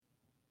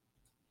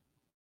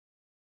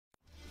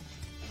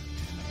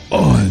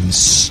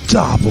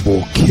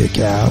Unstoppable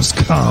kick-ass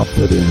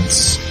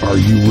confidence. Are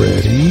you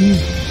ready?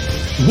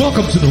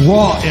 Welcome to the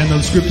Raw and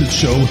Unscripted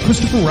Show with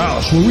Christopher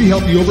Rausch, where we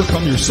help you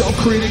overcome your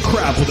self-created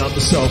crap without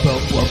the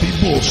self-help fluffy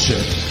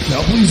bullshit.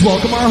 Now please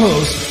welcome our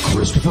host,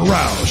 Christopher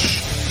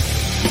Rausch.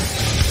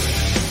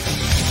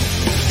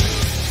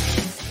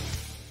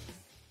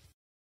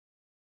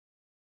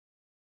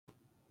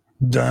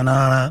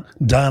 Da-na-na,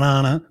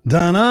 da-na-na,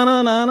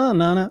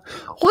 da-na-na-na-na-na.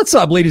 What's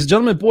up, ladies and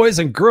gentlemen, boys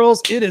and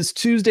girls? It is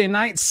Tuesday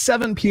night,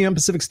 7 p.m.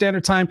 Pacific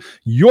Standard Time,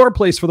 your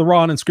place for the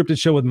Raw and Unscripted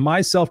Show with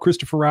myself,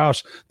 Christopher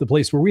Rausch, the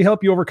place where we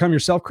help you overcome your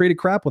self-created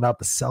crap without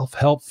the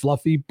self-help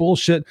fluffy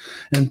bullshit.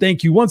 And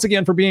thank you once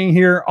again for being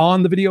here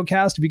on the video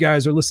cast. If you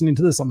guys are listening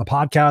to this on the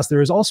podcast,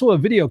 there is also a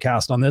video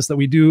cast on this that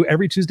we do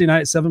every Tuesday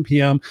night at 7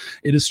 p.m.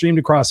 It is streamed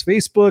across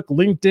Facebook,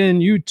 LinkedIn,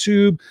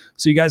 YouTube,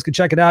 so you guys can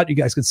check it out. You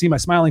guys can see my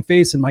smiling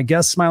face and my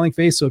guest smiling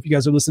face. So if you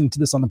guys are listening to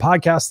this on the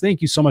podcast,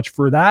 thank you so much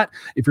for that.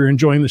 If you're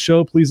enjoying the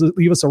show, please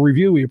leave us a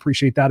review. We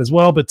appreciate that as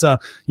well. But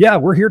yeah,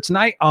 we're here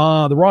tonight,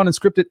 the Raw and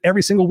Unscripted,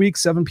 every single week,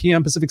 7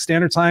 p.m. Pacific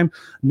Standard Time.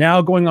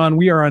 Now going on,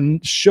 we are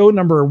on show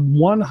number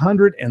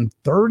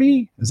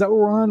 130. Is that what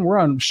we're on? We're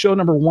on show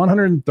number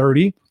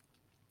 130.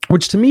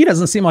 Which to me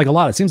doesn't seem like a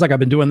lot. It seems like I've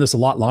been doing this a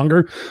lot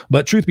longer.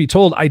 But truth be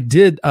told, I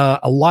did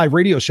a live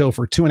radio show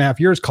for 2.5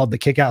 years called the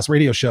Kick-Ass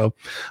Radio Show.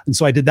 And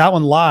so I did that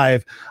one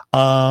live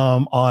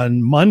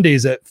on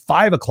Mondays at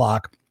 5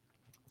 o'clock.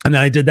 And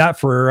then I did that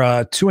for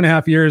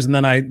 2.5 years. And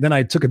then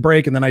I took a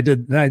break. And then I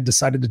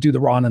decided to do the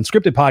Raw and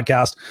Unscripted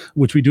podcast,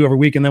 which we do every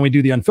week. And then we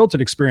do the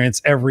Unfiltered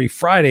Experience every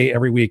Friday,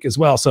 every week as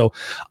well. So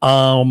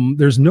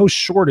there's no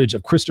shortage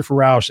of Christopher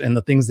Rausch and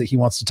the things that he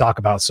wants to talk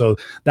about. So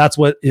that's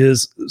what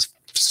is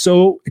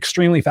so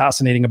extremely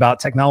fascinating about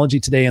technology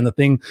today. And the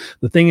thing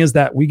is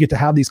that we get to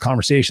have these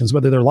conversations,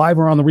 whether they're live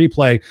or on the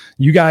replay.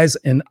 You guys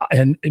and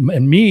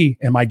me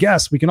and my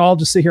guests, we can all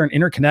just sit here and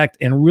interconnect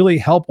and really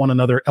help one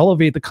another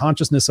elevate the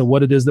consciousness of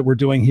what it is that we're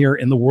doing here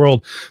in the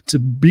world to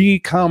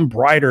become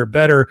brighter,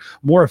 better,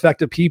 more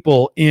effective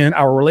people in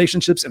our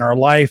relationships, in our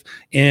life,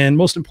 and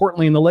most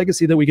importantly, in the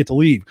legacy that we get to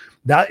leave.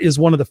 That is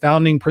one of the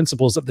founding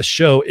principles of the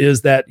show,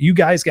 is that you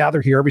guys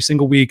gather here every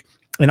single week.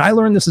 And I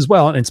learned this as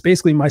well. And it's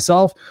basically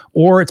myself,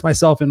 or it's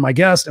myself and my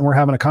guest, and we're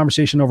having a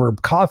conversation over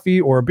coffee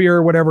or a beer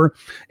or whatever.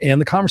 And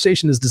the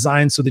conversation is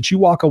designed so that you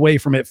walk away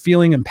from it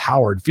feeling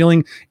empowered,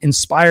 feeling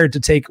inspired to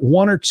take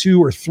 1 or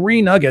 2 or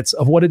 3 nuggets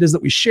of what it is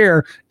that we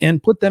share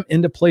and put them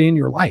into play in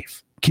your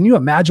life. Can you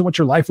imagine what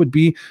your life would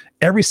be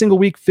every single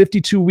week,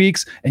 52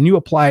 weeks, and you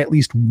apply at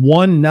least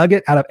 1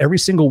 nugget out of every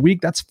single week?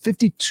 That's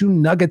 52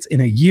 nuggets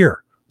in a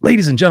year.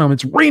 Ladies and gentlemen,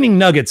 it's raining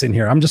nuggets in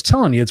here. I'm just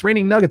telling you, it's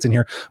raining nuggets in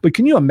here. But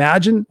can you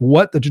imagine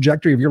what the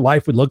trajectory of your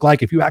life would look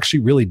like if you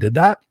actually really did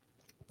that?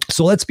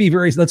 So let's be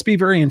very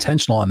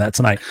intentional on that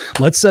tonight.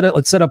 Let's set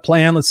a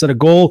plan. Let's set a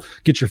goal.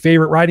 Get your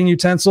favorite writing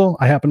utensil.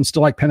 I happen to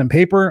still like pen and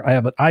paper. I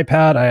have an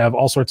iPad. I have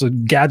all sorts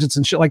of gadgets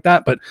and shit like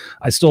that, but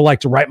I still like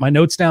to write my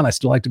notes down. I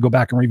still like to go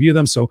back and review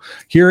them. So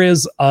here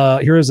is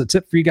a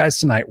tip for you guys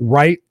tonight.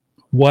 Write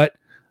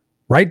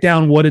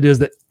down what it is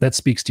that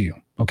speaks to you.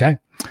 Okay.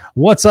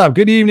 What's up?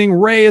 Good evening.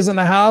 Ray is in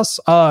the house.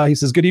 He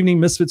says, good evening,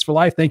 Misfits for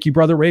Life. Thank you,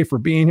 brother Ray, for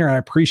being here. I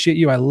appreciate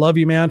you. I love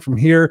you, man. From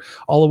here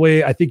all the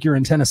way. I think you're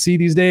in Tennessee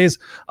these days.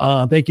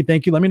 Thank you.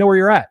 Let me know where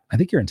you're at. I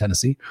think you're in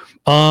Tennessee.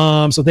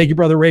 So thank you,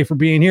 brother Ray, for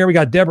being here. We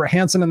got Deborah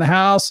Hanson in the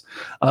house.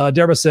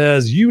 Deborah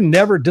says, you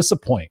never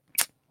disappoint.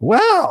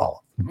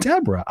 Well,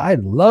 Deborah, I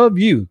love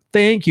you.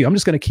 Thank you. I'm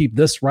just going to keep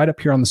this right up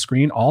here on the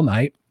screen all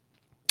night.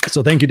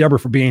 So thank you, Deborah,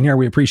 for being here.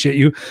 We appreciate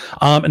you.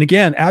 And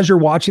again, as you're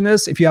watching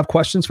this, if you have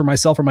questions for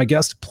myself or my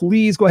guest,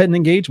 please go ahead and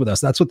engage with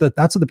us. That's what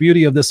the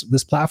beauty of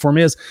this platform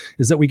is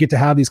that we get to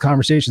have these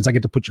conversations. I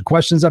get to put your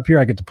questions up here.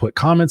 I get to put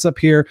comments up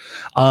here.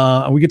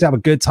 And we get to have a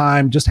good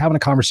time just having a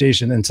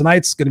conversation. And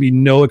tonight's going to be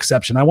no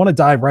exception. I want to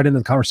dive right into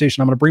the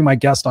conversation. I'm going to bring my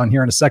guest on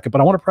here in a second, but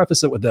I want to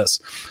preface it with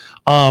this.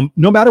 No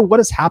matter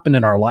what has happened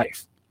in our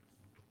life,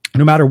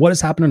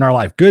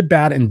 good,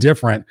 bad, and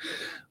different,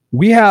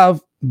 we have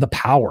the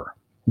power.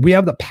 We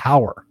have the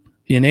power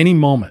in any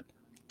moment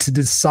to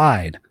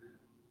decide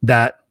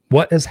that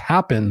what has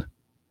happened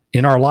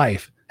in our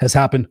life has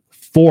happened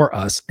for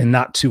us and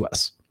not to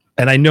us.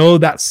 And I know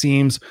that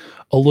seems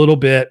a little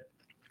bit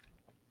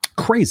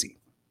crazy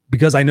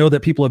because I know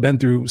that people have been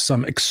through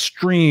some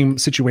extreme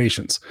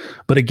situations.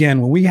 But again,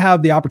 when we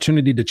have the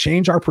opportunity to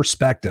change our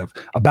perspective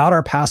about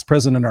our past,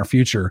 present, and our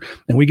future,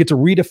 and we get to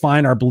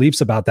redefine our beliefs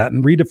about that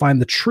and redefine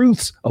the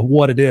truths of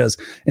what it is.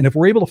 And if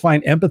we're able to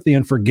find empathy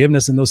and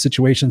forgiveness in those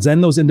situations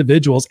and those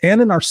individuals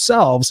and in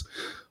ourselves,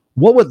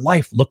 what would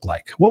life look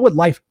like? What would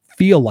life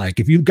feel like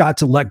if you got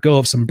to let go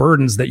of some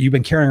burdens that you've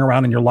been carrying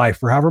around in your life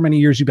for however many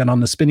years you've been on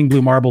the spinning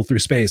blue marble through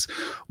space?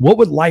 What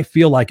would life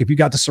feel like if you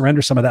got to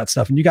surrender some of that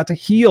stuff and you got to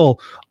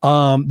heal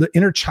the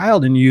inner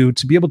child in you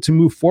to be able to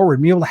move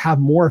forward, be able to have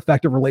more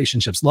effective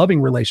relationships, loving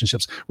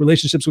relationships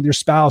with your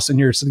spouse and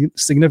your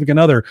significant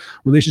other,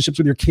 relationships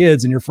with your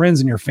kids and your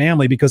friends and your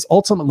family? Because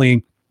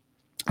ultimately,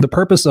 The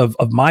purpose of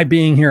my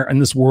being here in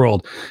this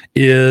world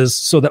is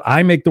so that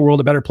I make the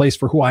world a better place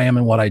for who I am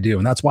and what I do.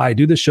 And that's why I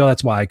do this show.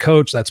 That's why I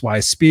coach. That's why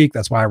I speak.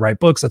 That's why I write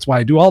books. That's why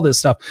I do all this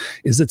stuff.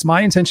 Is it's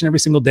my intention every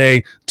single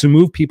day to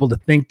move people to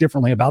think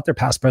differently about their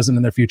past, present,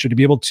 and their future, to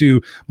be able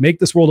to make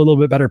this world a little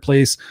bit better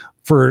place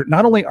for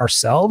not only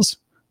ourselves,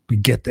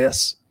 but get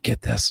this,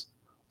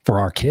 for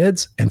our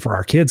kids and for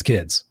our kids'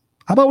 kids.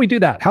 How about we do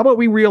that? How about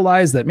we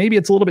realize that maybe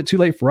it's a little bit too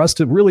late for us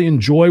to really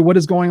enjoy what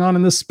is going on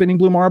in this spinning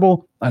blue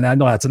marble? And I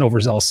know that's an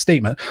overzealous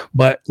statement,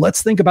 but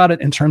let's think about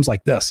it in terms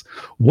like this.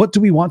 What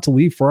do we want to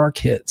leave for our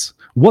kids?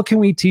 What can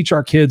we teach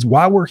our kids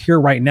while we're here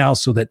right now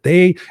so that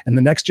they and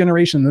the next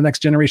generation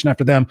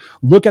after them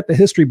look at the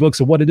history books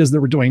of what it is that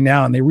we're doing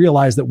now, and they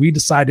realize that we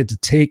decided to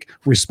take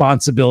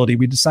responsibility.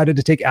 We decided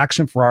to take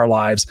action for our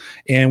lives,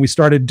 and we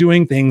started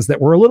doing things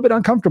that were a little bit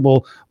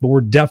uncomfortable, but were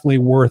definitely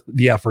worth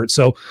the effort.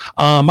 So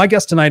my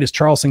guest tonight is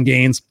Charleston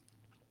Gaines.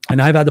 And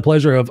I've had the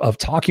pleasure of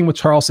talking with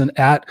Charleston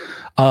at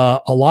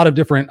a lot of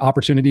different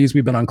opportunities.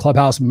 We've been on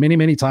Clubhouse many,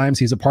 many times.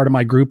 He's a part of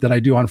my group that I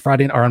do on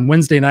Friday or on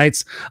Wednesday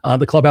nights,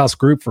 the Clubhouse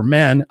group for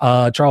men.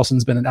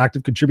 Charleston's been an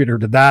active contributor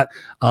to that.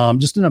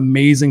 Just an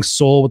amazing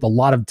soul with a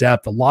lot of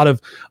depth, a lot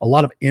of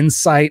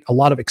insight, a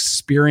lot of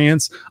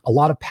experience, a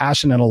lot of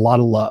passion, and a lot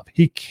of love.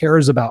 He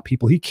cares about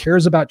people. He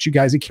cares about you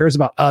guys. He cares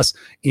about us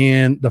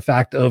in the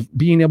fact of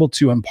being able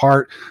to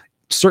impart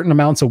certain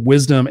amounts of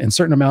wisdom and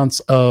certain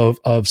amounts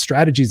of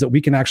strategies that we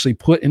can actually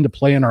put into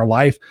play in our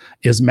life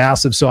is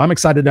massive. So I'm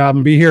excited to have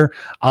him be here.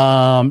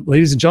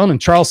 Ladies and gentlemen,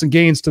 Charleston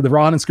Gaines to the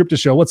Raw and Unscripted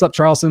Show. What's up,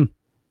 Charleston?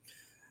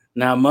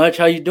 Not much.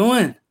 How you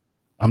doing?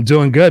 I'm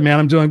doing good, man.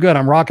 I'm doing good.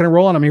 I'm rocking and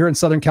rolling. I'm here in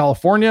Southern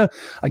California.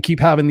 I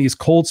keep having these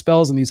cold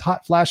spells and these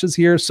hot flashes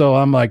here. So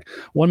I'm like,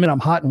 1 minute I'm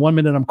hot and 1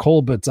 minute I'm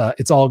cold, but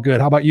it's all good.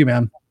 How about you,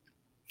 man?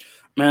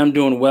 Man, I'm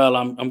doing well.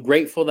 I'm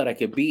grateful that I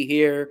could be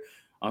here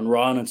on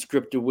Raw and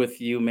Unscripted with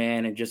you,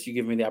 man, and just you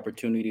give me the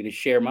opportunity to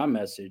share my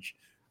message.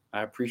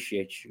 I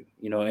appreciate you,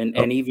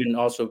 and even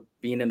also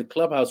being in the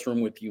Clubhouse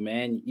room with you,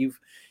 man. You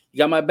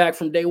got my back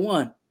from day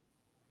one.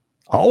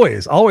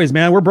 Always,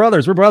 man. We're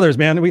brothers,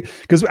 man.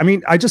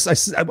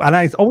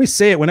 I always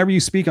say it whenever you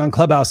speak on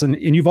Clubhouse, and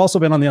you've also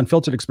been on the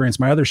Unfiltered Experience,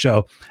 my other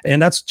show.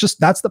 And that's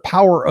the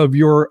power of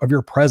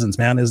your presence,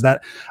 man, is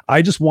that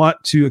I just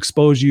want to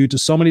expose you to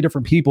so many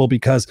different people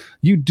because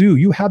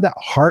you have that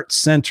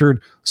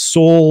heart-centered,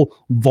 soul,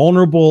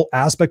 vulnerable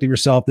aspect of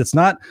yourself that's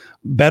not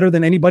better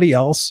than anybody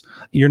else.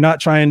 You're not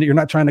trying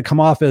to come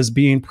off as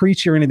being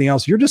preachy or anything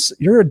else.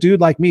 You're a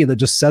dude like me that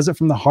just says it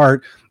from the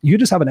heart. You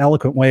just have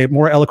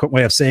more eloquent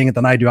way of saying it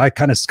than I do. I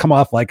kind of come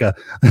off like a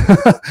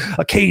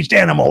a caged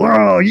animal.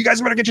 Oh, you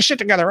guys better get your shit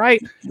together,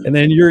 right? And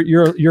then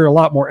you're a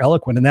lot more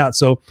eloquent in that.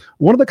 So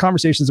one of the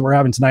conversations that we're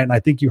having tonight, and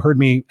I think you heard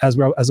me as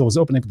I was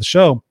opening the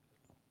show,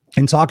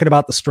 and talking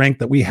about the strength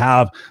that we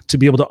have to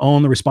be able to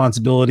own the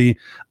responsibility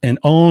and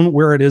own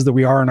where it is that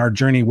we are in our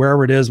journey,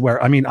 wherever it is,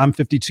 I'm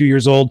 52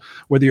 years old,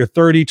 whether you're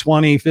 30,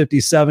 20,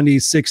 50, 70,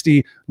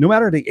 60, no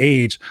matter the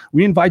age,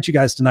 we invite you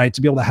guys tonight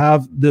to be able to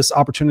have this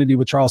opportunity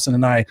with Charleston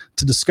and I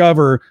to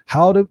discover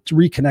how to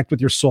reconnect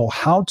with your soul,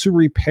 how to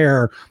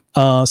repair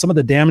some of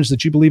the damage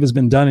that you believe has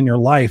been done in your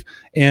life.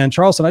 And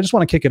Charleston, I just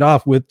want to kick it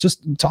off with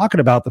just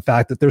talking about the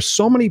fact that there's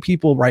so many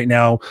people right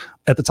now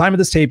at the time of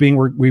this taping,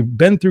 we've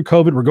been through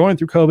COVID, we're going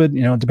through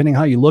COVID, depending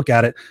how you look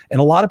at it. And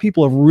a lot of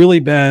people have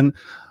really been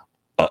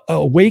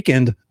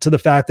awakened to the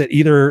fact that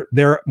either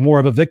they're more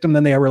of a victim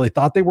than they really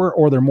thought they were,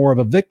 or they're more of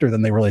a victor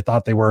than they really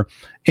thought they were.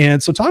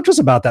 And so talk to us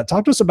about that.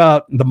 Talk to us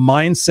about the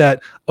mindset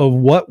of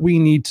what we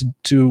need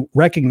to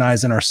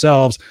recognize in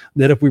ourselves,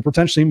 that if we're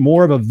potentially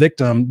more of a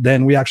victim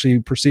than we actually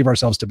perceive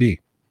ourselves to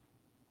be.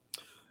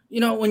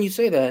 When you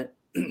say that,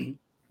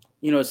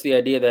 it's the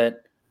idea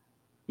that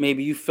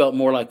maybe you felt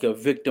more like a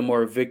victim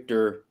or a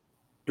victor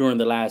during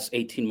the last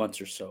 18 months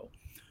or so.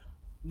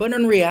 But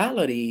in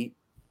reality,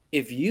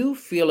 if you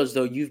feel as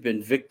though you've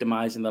been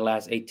victimized in the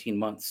last 18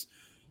 months,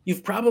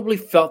 you've probably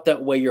felt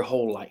that way your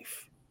whole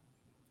life,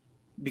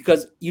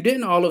 because you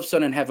didn't all of a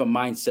sudden have a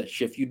mindset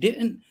shift. You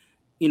didn't,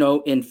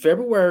 in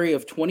February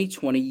of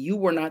 2020, you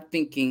were not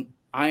thinking,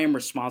 I am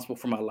responsible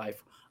for my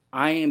life.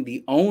 I am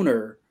the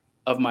owner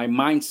of my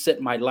mindset,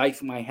 my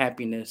life, my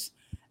happiness.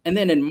 And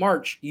then in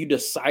March, you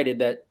decided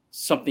that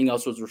something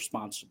else was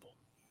responsible.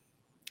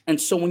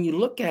 And so when you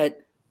look at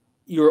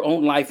your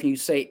own life and you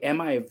say,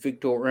 am I a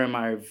victor or am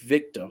I a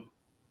victim?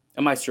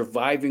 Am I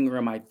surviving or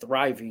am I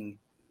thriving?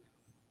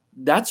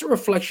 That's a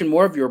reflection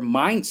more of your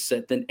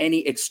mindset than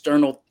any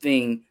external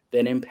thing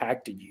that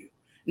impacted you.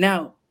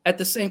 Now, at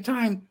the same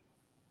time,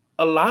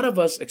 a lot of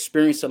us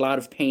experienced a lot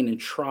of pain and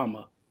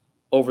trauma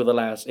over the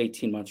last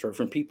 18 months, or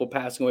from people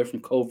passing away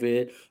from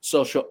COVID,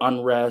 social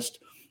unrest,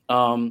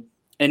 and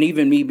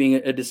even me being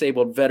a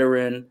disabled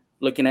veteran,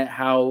 looking at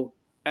how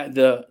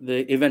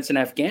the events in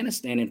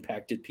Afghanistan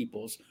impacted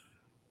people's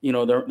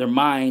their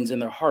minds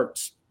and their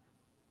hearts.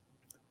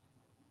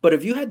 But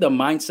if you had the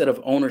mindset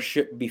of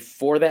ownership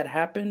before that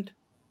happened,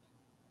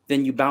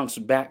 then you bounce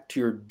back to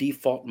your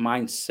default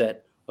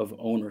mindset of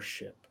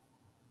ownership.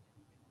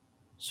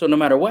 So no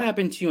matter what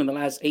happened to you in the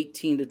last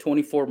 18 to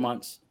 24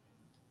 months,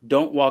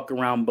 don't walk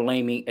around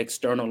blaming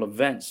external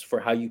events for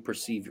how you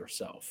perceive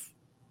yourself.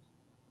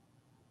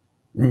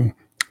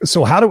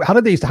 So how do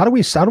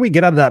we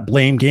get out of that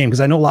blame game?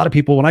 Because I know a lot of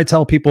people, when I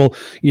tell people,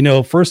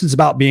 first it's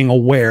about being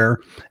aware,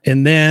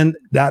 and then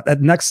the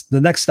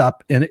next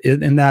step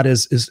in that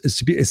is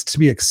to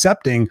be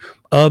accepting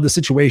of the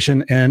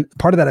situation. And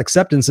part of that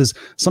acceptance is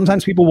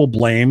sometimes people will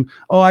blame,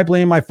 I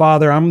blame my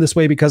father. I'm this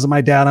way because of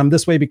my dad. I'm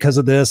this way because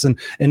of this. And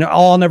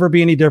I'll never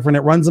be any different.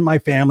 It runs in my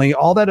family,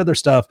 all that other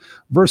stuff,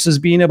 versus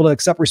being able to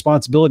accept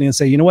responsibility and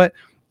say, you know what?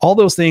 All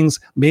those things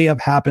may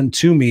have happened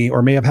to me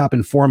or may have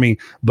happened for me,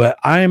 but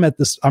I'm at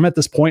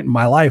this point in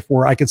my life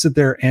where I can sit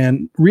there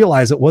and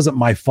realize it wasn't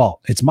my fault.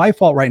 It's my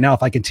fault right now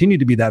if I continue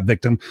to be that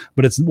victim,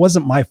 but it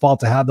wasn't my fault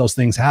to have those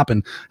things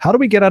happen. How do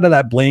we get out of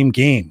that blame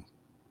game?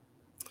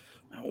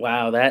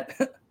 Wow,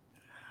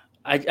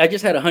 I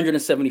just had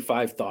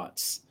 175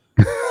 thoughts.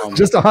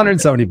 Just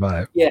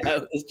 175. Yeah,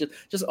 it's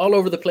just all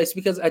over the place,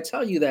 because I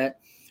tell you that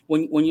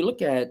when you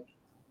look at,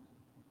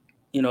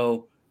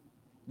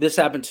 this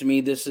happened to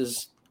me, this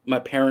is my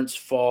parents'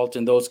 fault,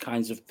 and those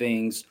kinds of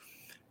things,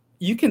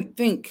 you can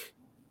think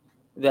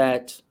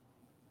that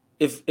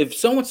if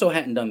so-and-so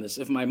hadn't done this,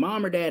 if my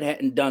mom or dad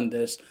hadn't done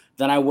this,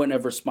 then I wouldn't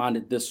have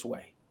responded this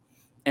way.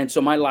 And so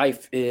my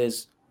life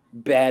is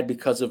bad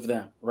because of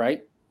them,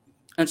 right?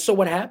 And so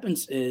what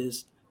happens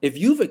is, if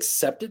you've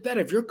accepted that,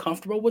 if you're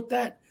comfortable with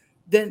that,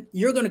 then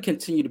you're going to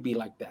continue to be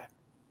like that,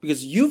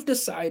 because you've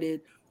decided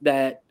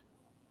that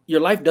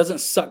your life doesn't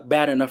suck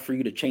bad enough for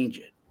you to change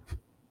it.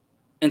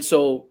 And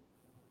so,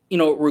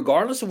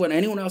 regardless of what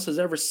anyone else has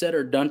ever said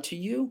or done to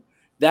you,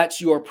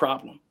 that's your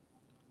problem.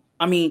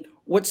 I mean,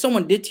 what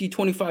someone did to you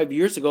 25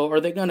 years ago, are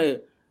they going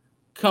to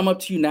come up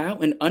to you now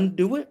and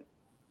undo it?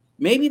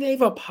 Maybe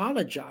they've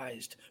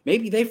apologized.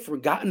 Maybe they've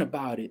forgotten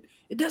about it.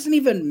 It doesn't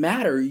even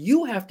matter.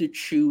 You have to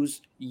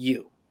choose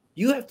you.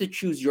 You have to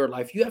choose your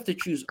life. You have to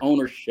choose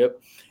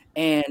ownership.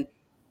 And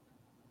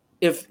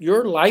if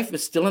your life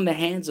is still in the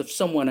hands of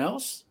someone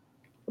else,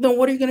 then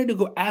what are you going to do?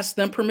 Go ask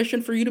them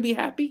permission for you to be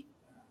happy?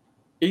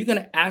 Are you going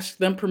to ask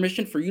them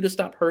permission for you to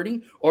stop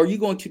hurting? Or are you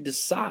going to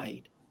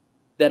decide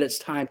that it's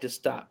time to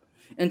stop?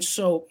 And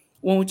so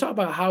when we talk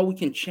about how we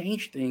can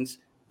change things,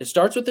 it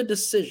starts with a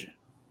decision.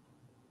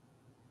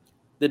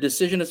 The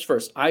decision is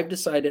first. I've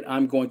decided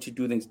I'm going to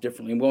do things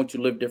differently. I'm going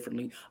to live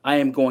differently. I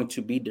am going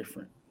to be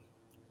different.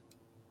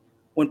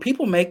 When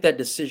people make that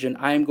decision,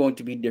 I am going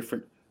to be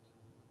different,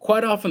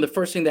 quite often the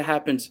first thing that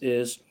happens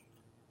is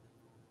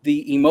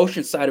the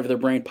emotion side of their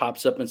brain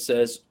pops up and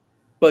says,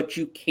 but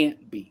you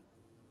can't be.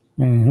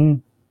 Mm-hmm.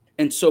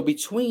 And so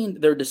between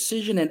their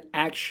decision and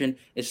action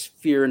is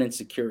fear and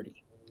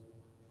insecurity.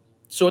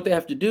 So what they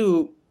have to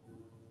do,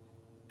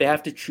 they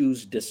have to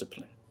choose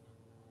discipline.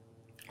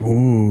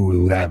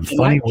 Ooh, that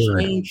funny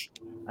word.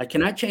 I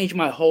cannot change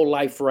my whole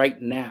life right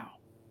now.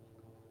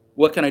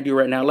 What can I do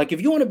right now? Like,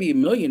 if you want to be a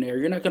millionaire,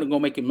 you're not going to go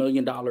make $1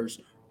 million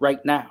right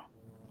now.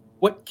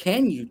 What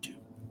can you do?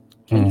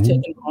 Can you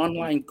take an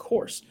online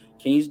course?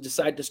 Can you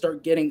decide to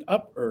start getting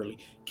up early?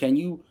 Can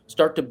you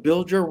start to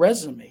build your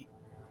resume?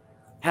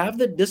 Have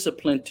the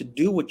discipline to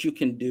do what you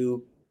can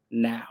do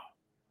now.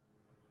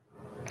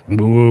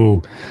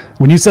 Ooh.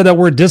 When you said that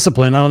word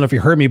discipline, I don't know if you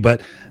heard me,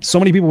 but so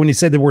many people, when you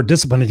say the word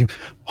discipline, they think,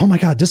 oh my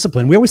God,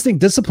 discipline. We always think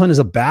discipline is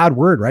a bad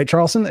word, right,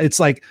 Charleston? It's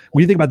like,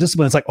 when you think about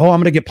discipline, it's like, oh, I'm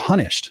going to get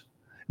punished.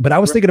 But I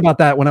was thinking about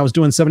that when I was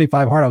doing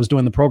 75 Hard. I was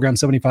doing the program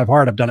 75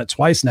 Hard. I've done it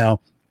twice now.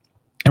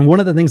 And one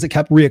of the things that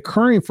kept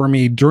reoccurring for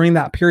me during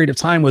that period of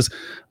time was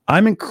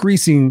I'm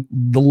increasing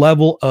the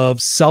level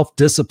of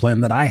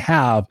self-discipline that I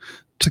have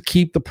to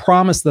keep the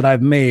promise that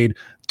I've made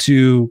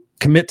to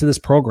commit to this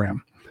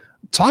program.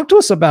 Talk to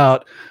us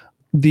about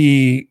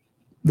the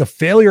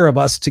failure of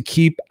us to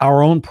keep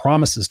our own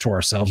promises to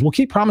ourselves. We'll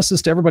keep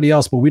promises to everybody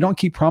else, but we don't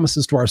keep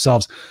promises to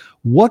ourselves.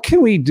 What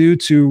can we do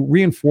to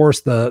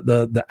reinforce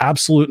the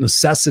absolute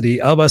necessity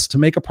of us to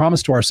make a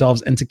promise to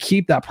ourselves and to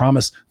keep that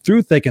promise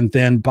through thick and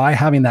thin by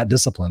having that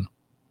discipline?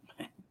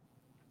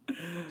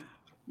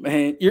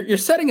 Man, you're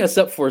setting us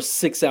up for a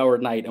 6-hour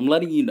night. I'm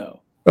letting you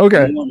know.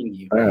 Okay.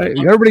 All right.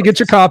 Everybody get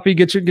your coffee,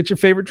 get your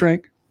favorite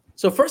drink.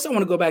 So first I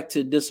want to go back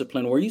to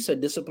discipline, where you said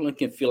discipline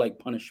can feel like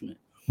punishment.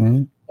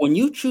 Mm-hmm. When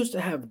you choose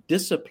to have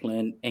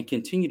discipline and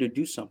continue to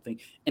do something,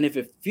 and if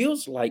it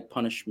feels like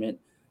punishment,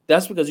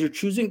 that's because you're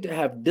choosing to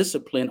have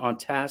discipline on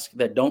tasks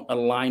that don't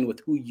align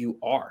with who you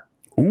are.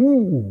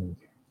 Ooh.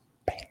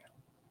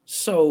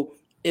 So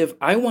if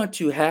I want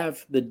to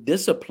have the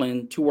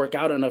discipline to work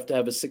out enough to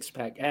have a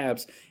 6-pack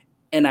abs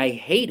and I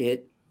hate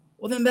it,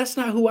 well, then that's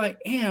not who I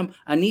am.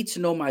 I need to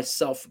know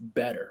myself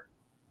better.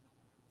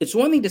 It's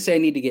one thing to say I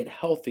need to get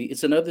healthy.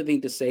 It's another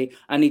thing to say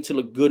I need to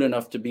look good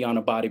enough to be on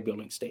a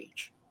bodybuilding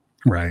stage.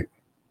 Right.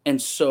 And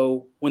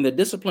so when the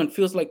discipline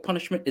feels like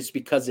punishment, it's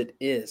because it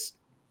is.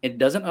 It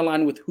doesn't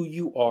align with who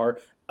you are.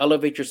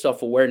 Elevate your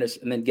self-awareness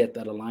and then get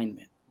that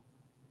alignment.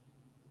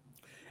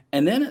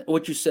 And then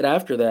what you said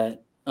after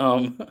that,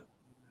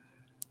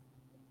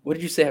 what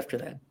did you say after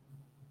that?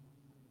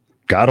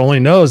 God only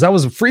knows. That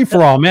was a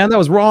free-for-all, man. That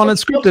was raw and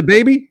unscripted,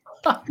 baby.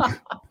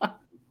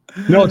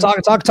 No,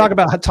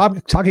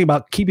 talking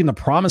about keeping the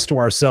promise to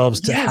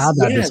ourselves to have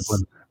that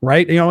discipline,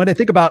 right? You know, when I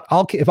think about,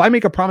 if I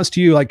make a promise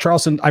to you, like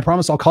Charleston, I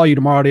promise I'll call you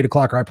tomorrow at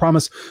 8:00, or I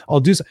promise I'll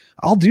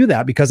do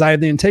that because I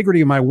have the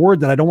integrity of my word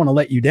that I don't want to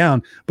let you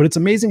down. But it's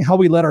amazing how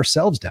we let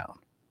ourselves down.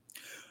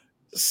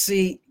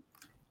 See,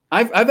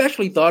 I've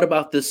actually thought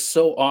about this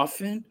so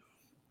often,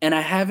 and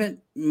I haven't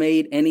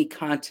made any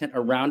content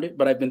around it,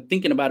 but I've been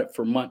thinking about it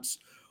for months.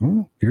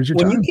 Here's your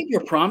when time. you keep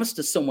your promise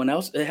to someone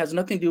else, it has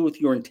nothing to do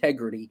with your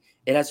integrity.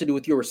 It has to do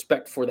with your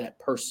respect for that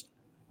person.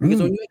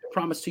 Because when you make a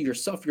promise to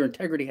yourself, your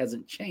integrity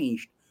hasn't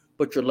changed,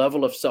 but your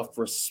level of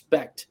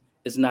self-respect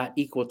is not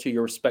equal to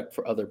your respect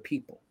for other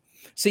people.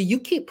 See, you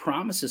keep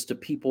promises to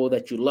people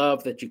that you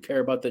love, that you care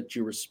about, that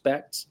you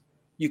respect.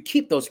 You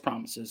keep those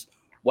promises.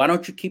 Why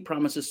don't you keep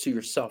promises to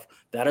yourself?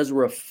 That is a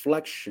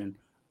reflection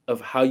of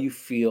how you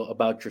feel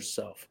about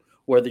yourself,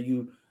 whether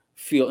you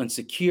feel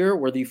insecure,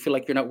 whether you feel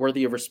like you're not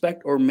worthy of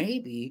respect, or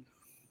maybe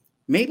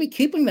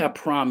keeping that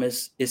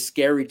promise is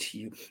scary to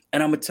you.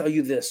 And I'm gonna tell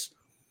you this.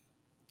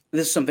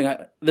 This is something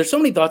there's so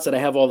many thoughts that I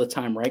have all the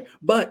time, right?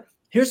 But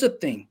here's the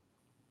thing.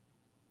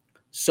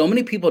 So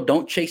many people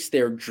don't chase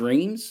their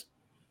dreams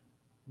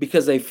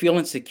because they feel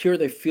insecure,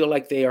 they feel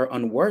like they are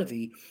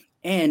unworthy.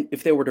 And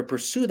if they were to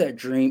pursue that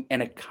dream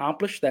and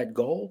accomplish that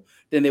goal,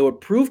 then they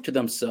would prove to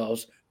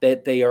themselves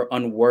that they are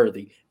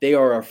unworthy. They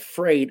are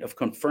afraid of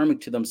confirming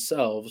to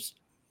themselves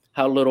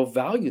how little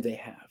value they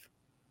have.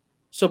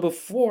 So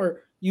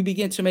before you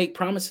begin to make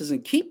promises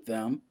and keep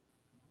them,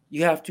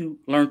 you have to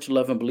learn to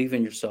love and believe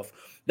in yourself.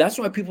 That's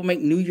why people make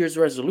New Year's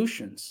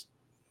resolutions,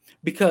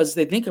 because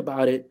they think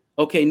about it.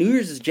 Okay, New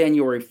Year's is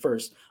January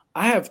 1st.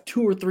 I have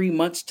 2 or 3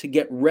 months to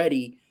get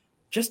ready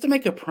just to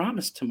make a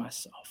promise to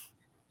myself.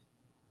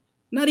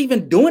 Not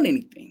even doing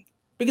anything.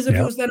 Because if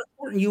it was that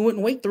important, you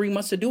wouldn't wait 3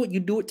 months to do it.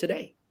 You'd do it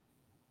today.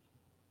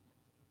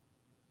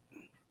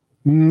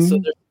 So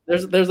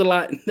there's a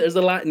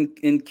lot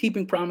in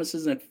keeping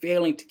promises and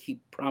failing to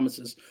keep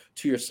promises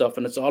to yourself.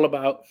 And it's all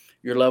about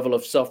your level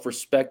of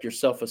self-respect, your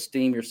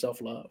self-esteem, your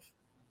self-love.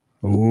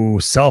 Ooh,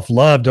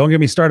 self-love. Don't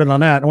get me started on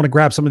that. I want to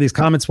grab some of these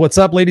comments. What's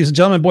up, ladies and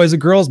gentlemen, boys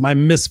and girls, my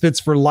misfits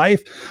for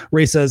life.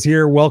 Ray says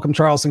here, welcome,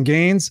 Charleston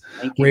Gaines.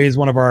 Ray is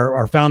one of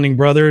our founding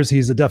brothers.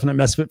 He's a definite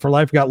misfit for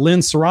life. We got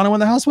Lynn Serrano in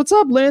the house. What's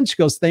up, Lynn? She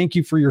goes, thank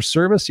you for your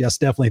service. Yes,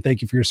 definitely.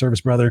 Thank you for your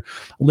service, brother.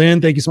 Lynn,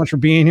 thank you so much for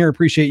being here.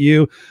 Appreciate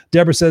you.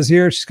 Deborah says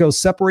here, she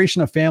goes,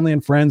 separation of family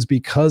and friends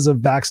because of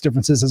vax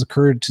differences has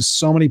occurred to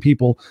so many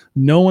people.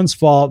 No one's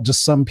fault.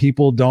 Just some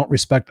people don't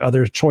respect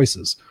other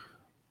choices.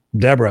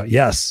 Deborah,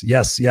 yes.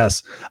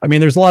 I mean,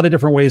 there's a lot of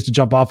different ways to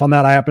jump off on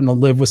that. I happen to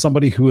live with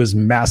somebody who is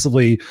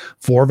massively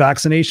for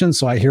vaccination,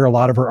 so I hear a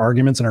lot of her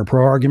arguments and her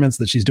pro arguments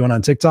that she's doing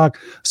on TikTok.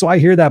 So I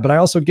hear that, but I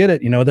also get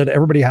it, that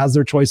everybody has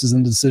their choices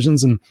and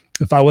decisions. And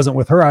if I wasn't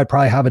with her, I'd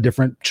probably have a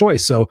different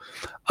choice. So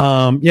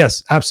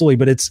yes, absolutely.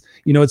 But it's,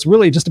 it's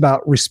really just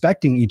about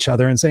respecting each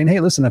other and saying,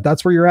 hey, listen, if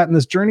that's where you're at in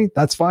this journey,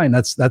 that's fine.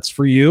 That's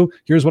for you.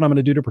 Here's what I'm going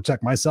to do to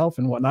protect myself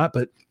and whatnot.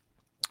 But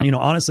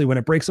honestly, when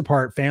it breaks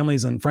apart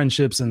families and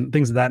friendships and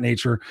things of that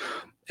nature,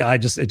 I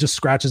just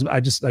scratch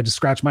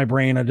my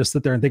brain. I just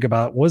sit there and think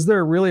about, was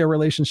there really a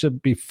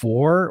relationship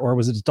before, or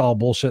was it just all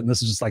bullshit? And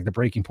this is just like the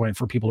breaking point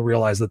for people to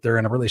realize that they're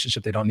in a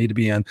relationship they don't need to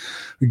be in.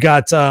 We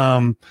got,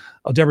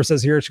 Deborah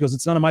says here, she goes,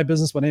 it's none of my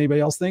business what anybody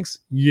else thinks.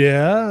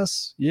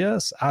 Yes,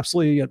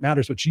 absolutely. It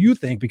matters what you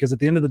think, because at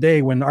the end of the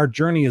day, when our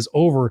journey is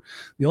over,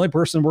 the only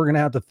person we're going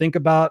to have to think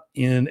about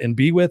and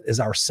be with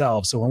is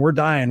ourselves. So when we're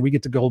dying, we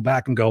get to go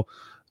back and go,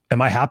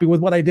 am I happy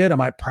with what I did?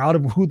 Am I proud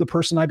of who the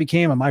person I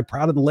became? Am I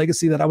proud of the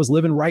legacy that I was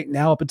living right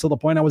now up until the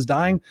point I was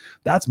dying?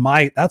 That's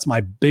my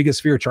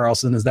biggest fear,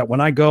 Charleston, is that when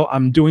I go,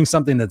 I'm doing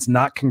something that's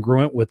not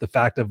congruent with the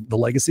fact of the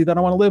legacy that I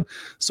want to live.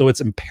 So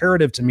it's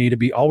imperative to me to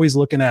be always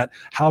looking at,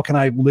 how can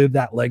I live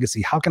that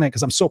legacy? How can I,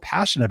 because I'm so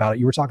passionate about it.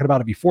 You were talking about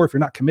it before. If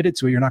you're not committed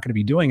to it, you're not going to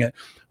be doing it.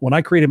 When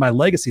I created my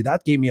legacy,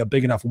 that gave me a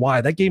big enough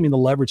why. That gave me the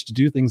leverage to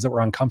do things that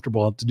were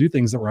uncomfortable, to do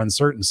things that were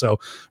uncertain. So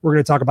we're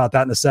going to talk about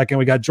that in a second.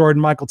 We got Jordan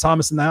Michael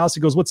Thomas in the house.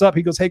 He goes, what's up?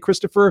 He goes, hey,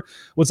 Christopher,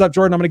 what's up,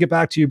 Jordan? I'm going to get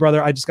back to you,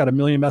 brother. I just got a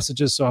million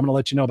messages, so I'm going to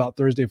let you know about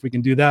Thursday if we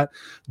can do that.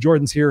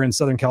 Jordan's here in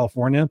Southern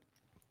California.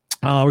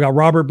 We got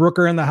Robert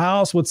Brooker in the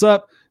house. What's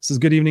up? This is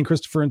good evening,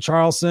 Christopher and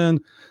Charleston.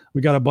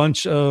 We got a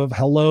bunch of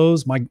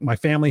hellos. My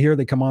family here,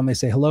 they come on, they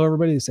say hello,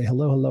 everybody. They say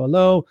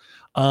hello.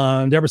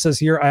 Deborah says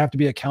here, I have to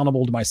be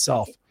accountable to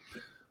myself.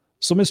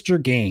 So,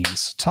 Mr.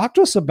 Gaines, talk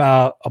to us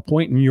about a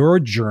point in your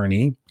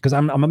journey, because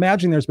I'm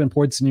imagining there's been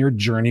points in your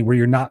journey where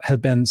you're not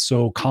have been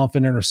so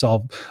confident or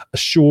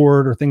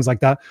self-assured or things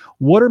like that.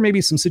 What are maybe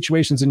some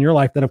situations in your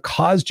life that have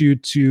caused you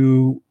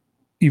to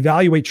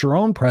evaluate your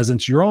own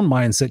presence, your own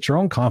mindset, your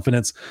own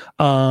confidence,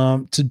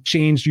 to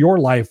change your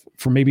life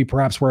from maybe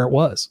perhaps where it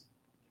was?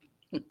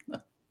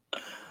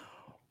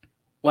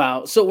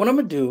 Wow. So what I'm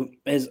going to do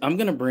is I'm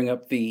going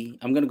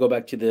to go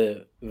back to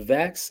the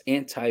vax,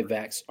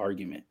 anti-vax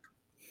argument.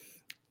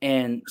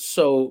 And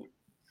so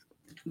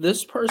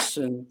this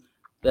person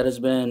that has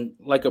been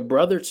like a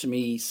brother to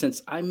me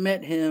since I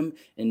met him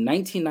in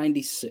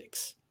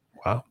 1996.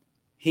 Wow.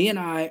 he and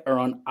I are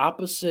on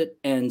opposite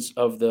ends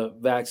of the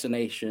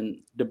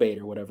vaccination debate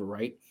or whatever,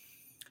 right?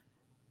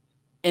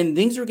 And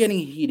things are getting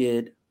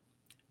heated.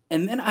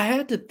 And then I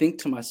had to think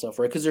to myself,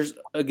 right? Because there's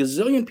a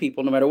gazillion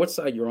people, no matter what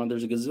side you're on,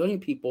 there's a gazillion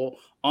people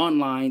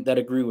online that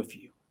agree with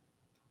you.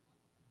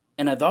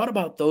 And I thought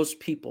about those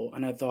people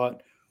and I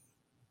thought,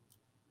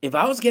 if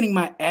I was getting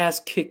my ass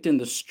kicked in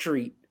the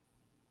street,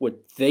 would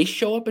they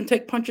show up and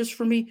take punches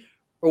for me?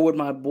 Or would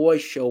my boy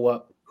show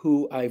up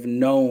who I've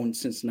known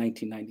since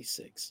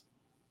 1996?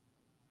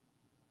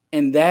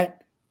 And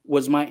that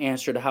was my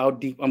answer to how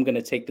deep I'm going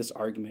to take this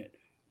argument.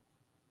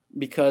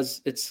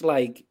 Because it's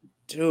like,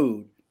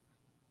 dude,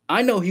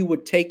 I know he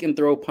would take and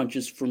throw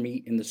punches for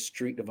me in the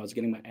street if I was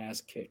getting my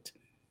ass kicked.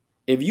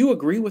 If you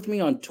agree with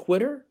me on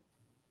Twitter,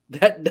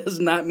 that does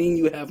not mean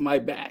you have my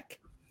back.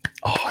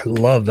 Oh, I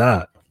love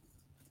that.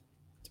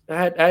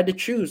 I had to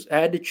choose. I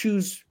had to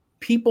choose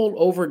people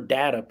over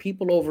data,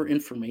 people over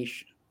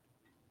information.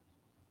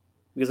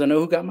 Because I know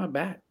who got my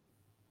back.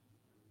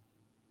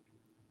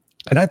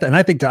 And I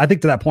think to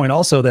that point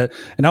also that,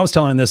 and I was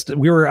telling this, that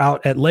we were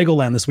out at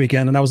Legoland this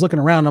weekend and I was looking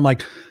around and I'm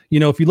like, you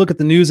know, if you look at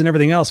the news and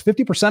everything else,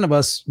 50% of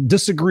us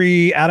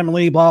disagree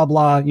adamantly, blah,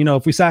 blah. You know,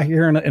 if we sat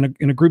here in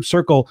a group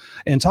circle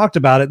and talked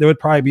about it, there would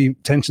probably be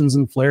tensions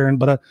and flaring.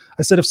 But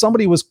I said, if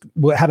somebody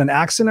had an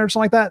accident or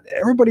something like that,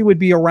 everybody would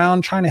be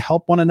around trying to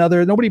help one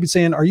another. Nobody would be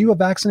saying, are you a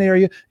vaccinated? Are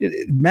you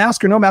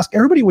mask or no mask?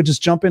 Everybody would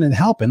just jump in and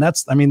help. And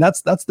that's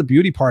the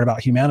beauty part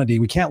about humanity.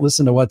 We can't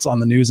listen to what's on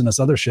the news and this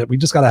other shit. We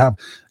just got to have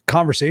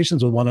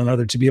conversations with one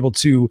another to be able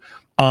to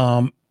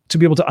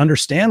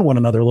understand one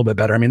another a little bit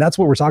better. I mean, that's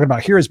what we're talking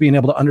about here, is being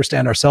able to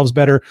understand ourselves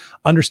better,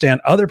 understand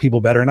other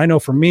people better. And I know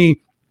for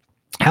me,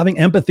 having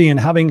empathy and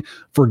having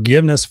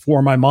forgiveness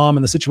for my mom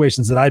and the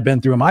situations that I've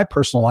been through in my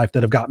personal life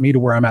that have got me to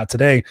where I'm at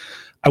today,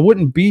 I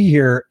wouldn't be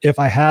here if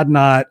I had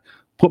not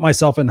put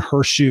myself in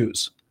her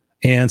shoes.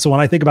 And so when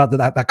I think about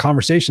that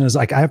conversation is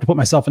like, I have to put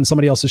myself in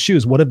somebody else's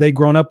shoes. What have they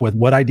grown up with?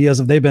 What ideas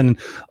have they been,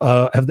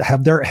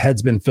 have their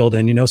heads been filled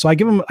in, you know? So I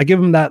give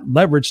them that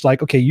leverage,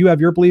 like, okay, you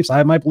have your beliefs, I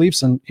have my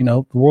beliefs, and, you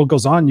know, the world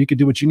goes on. You can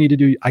do what you need to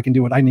do. I can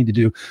do what I need to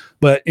do.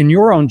 But in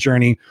your own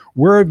journey,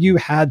 where have you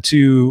had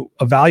to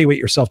evaluate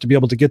yourself to be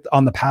able to get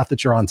on the path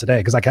that you're on today?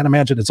 Because I can't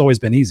imagine it's always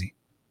been easy.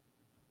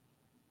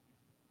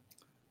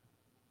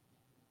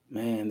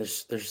 Man,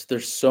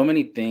 there's so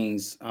many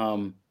things.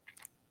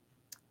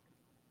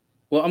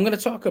 Well, I'm going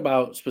to talk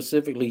about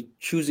specifically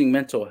choosing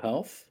mental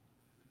health.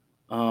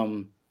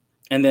 And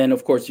then,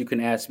 of course, you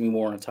can ask me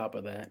more on top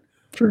of that.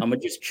 Sure.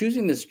 But just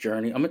choosing this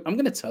journey, I'm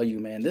going to tell you,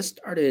 man, this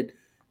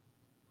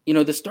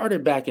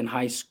started back in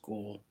high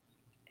school.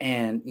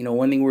 And, you know,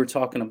 one thing we were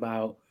talking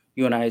about,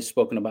 you and I had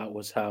spoken about,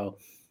 was how,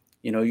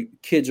 you know,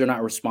 kids are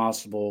not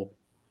responsible,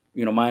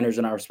 you know, minors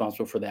are not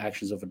responsible for the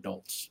actions of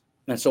adults.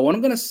 And so what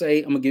I'm going to say,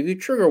 I'm going to give you a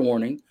trigger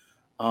warning.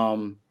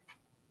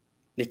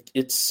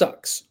 It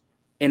sucks.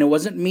 And it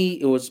wasn't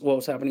me, it was what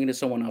was happening to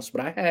someone else.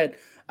 But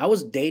I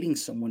was dating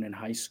someone in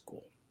high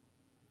school.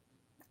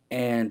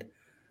 And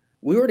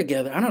we were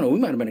together, I don't know, we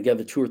might have been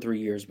together 2 or 3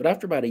 years. But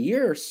after about a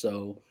year or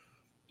so,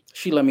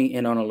 she let me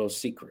in on a little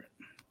secret.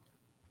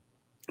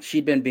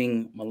 She'd been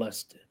being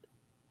molested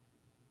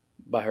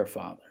by her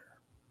father.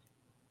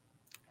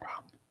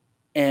 Wow.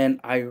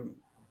 And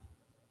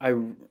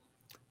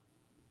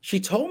she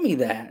told me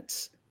that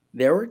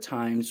there were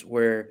times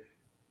where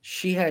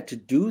she had to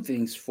do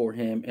things for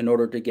him in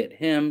order to get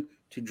him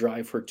to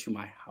drive her to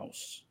my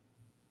house.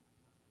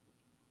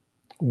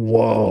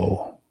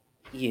 Whoa.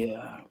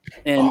 Yeah.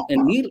 And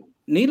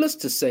needless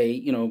to say,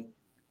 you know,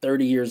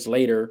 30 years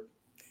later,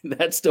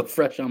 that's still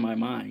fresh on my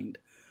mind.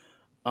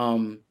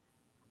 You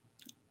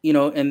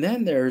know, and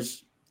then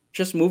there's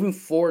just moving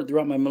forward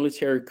throughout my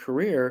military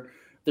career,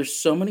 there's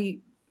so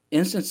many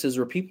instances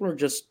where people are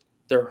just,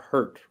 they're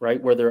hurt,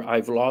 right? Whether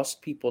I've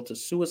lost people to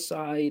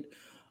suicide,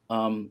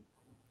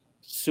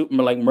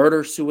 like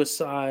murder,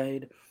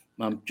 suicide,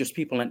 just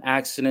people in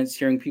accidents,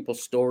 hearing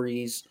people's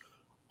stories.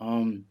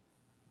 And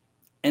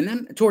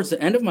then towards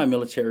the end of my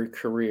military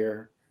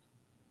career,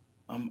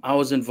 I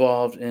was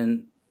involved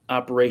in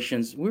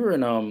operations. We were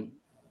in,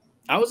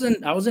 I was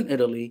in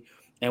Italy,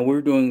 and we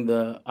were doing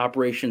the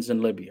operations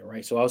in Libya,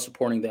 right? So I was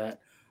supporting that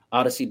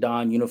Odyssey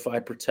Dawn,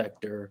 Unified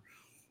Protector.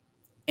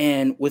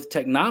 And with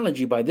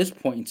technology, by this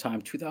point in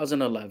time,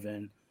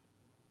 2011,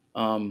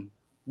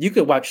 you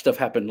could watch stuff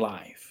happen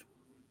live.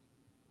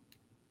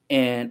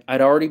 And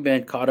I'd already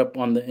been caught up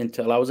on the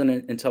intel. I was an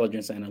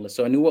intelligence analyst,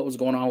 so I knew what was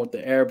going on with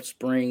the Arab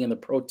Spring and the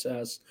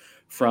protests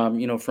from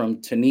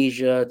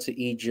Tunisia to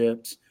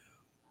Egypt.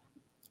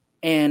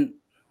 And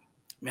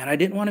man, I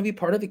didn't want to be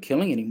part of the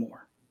killing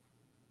anymore.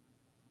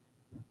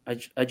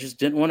 I just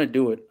didn't want to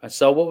do it. I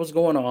saw what was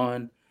going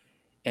on,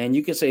 and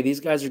you could say these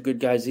guys are good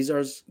guys.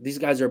 These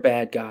guys are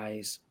bad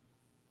guys.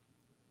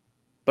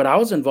 But I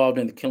was involved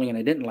in the killing, and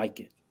I didn't like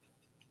it.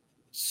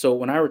 So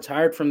when I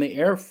retired from the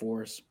Air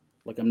Force,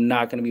 like, I'm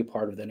not going to be a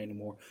part of that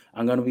anymore.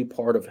 I'm going to be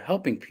part of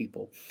helping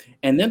people.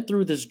 And then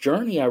through this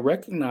journey, I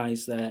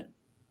recognized that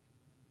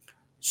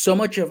so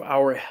much of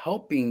our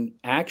helping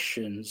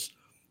actions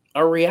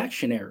are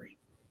reactionary,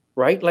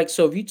 right? Like,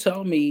 so if you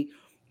tell me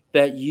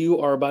that you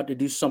are about to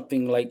do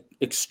something like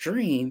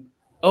extreme,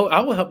 oh,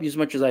 I will help you as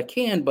much as I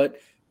can, but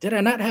did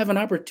I not have an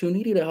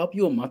opportunity to help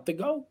you a month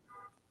ago?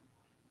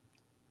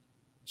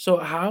 So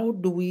how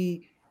do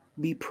we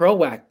be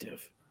proactive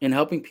in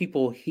helping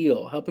people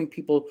heal, helping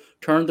people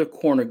turn the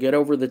corner, get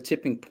over the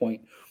tipping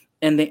point?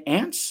 And the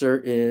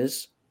answer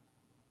is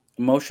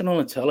emotional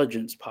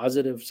intelligence,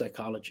 positive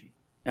psychology,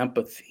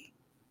 empathy,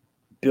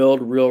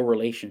 build real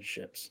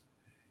relationships.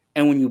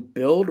 And when you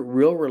build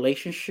real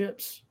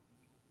relationships,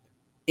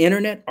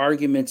 internet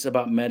arguments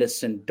about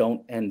medicine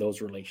don't end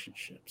those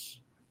relationships.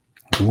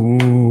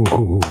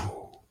 Ooh.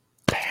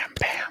 Bam,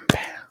 bam,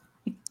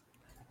 bam.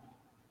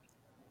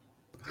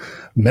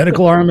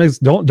 Medical arguments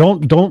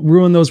don't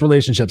ruin those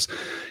relationships.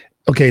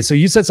 Okay, so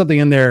you said something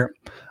in there.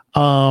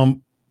 I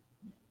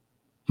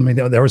mean,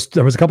 there was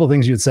a couple of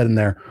things you had said in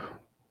there.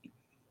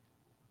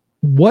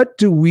 What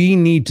do we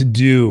need to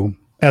do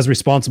as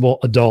responsible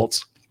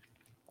adults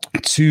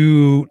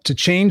to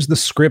change the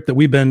script that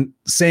we've been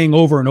saying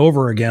over and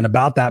over again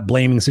about that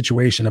blaming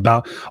situation,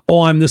 about,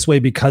 oh, I'm this way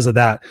because of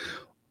that?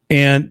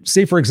 And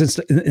say, for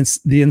instance,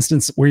 the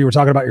instance where you were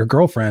talking about your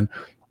girlfriend,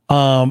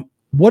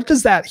 what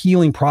does that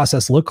healing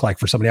process look like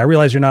for somebody? I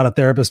realize you're not a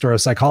therapist or a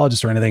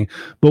psychologist or anything,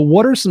 but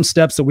what are some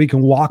steps that we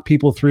can walk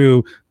people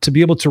through to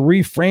be able to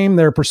reframe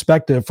their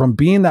perspective from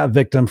being that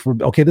victim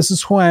from, okay, this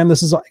is who I am.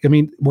 This is, I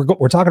mean,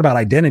 we're talking about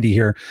identity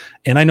here.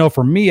 And I know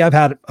for me, I've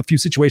had a few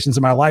situations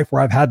in my life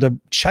where I've had to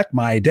check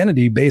my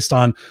identity based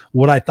on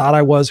what I thought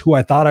I was, who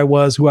I thought I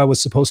was, who I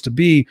was supposed to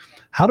be.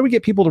 How do we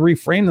get people to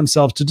reframe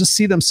themselves, to just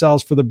see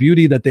themselves for the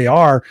beauty that they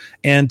are,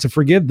 and to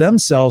forgive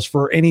themselves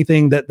for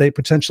anything that they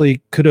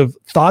potentially could have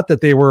thought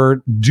that they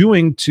were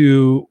doing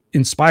to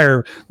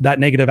inspire that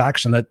negative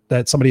action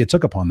that somebody had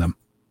took upon them?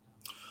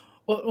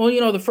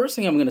 Well, the first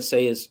thing I'm going to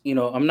say is,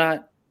 I'm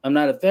not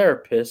a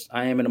therapist.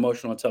 I am an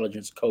emotional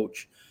intelligence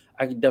coach.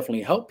 I can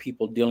definitely help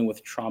people dealing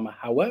with trauma.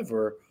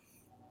 However,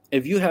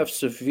 if you have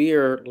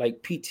severe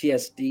like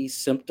PTSD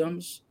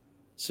symptoms,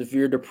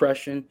 severe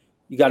depression,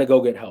 you got to go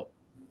get help.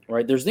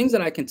 Right? There's things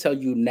that I can tell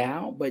you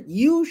now, but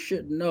you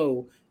should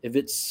know if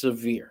it's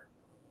severe.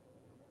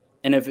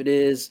 And if it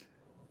is,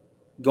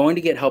 going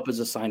to get help is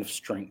a sign of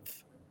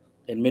strength.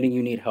 Admitting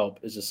you need help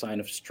is a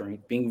sign of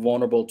strength. Being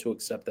vulnerable to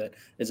accept that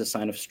is a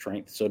sign of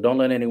strength. So don't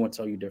let anyone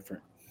tell you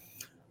different.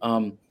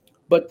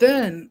 But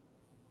then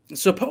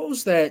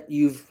suppose that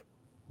you've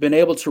been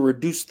able to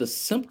reduce the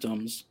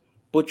symptoms,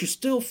 but you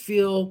still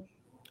feel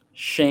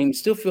shame,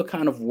 still feel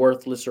kind of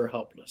worthless or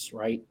helpless,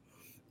 right?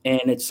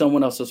 And it's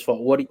someone else's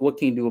fault. What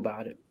can you do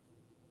about it?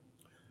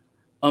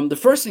 The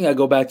first thing I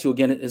go back to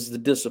again is the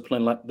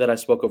discipline that I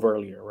spoke of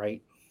earlier,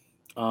 right?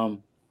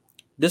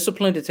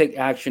 Discipline to take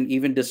action,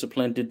 even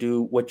discipline to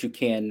do what you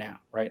can now,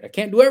 right? I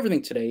can't do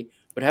everything today,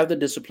 but have the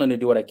discipline to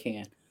do what I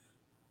can.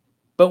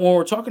 But when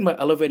we're talking about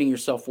elevating your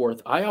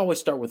self-worth, I always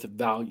start with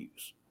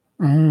values.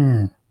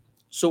 Mm.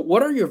 So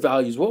what are your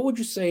values? What would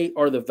you say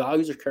are the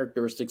values or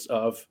characteristics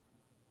of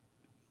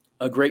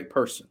a great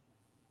person?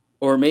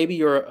 Or maybe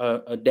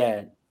you're a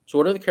dad. So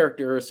what are the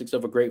characteristics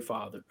of a great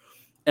father?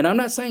 And I'm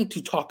not saying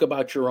to talk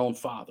about your own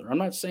father. I'm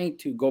not saying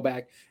to go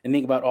back and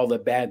think about all the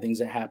bad things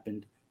that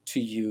happened to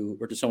you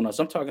or to someone else.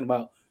 I'm talking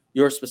about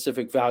your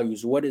specific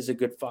values. What is a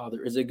good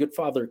father? Is a good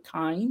father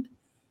kind?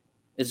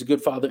 Is a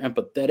good father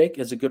empathetic?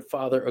 Is a good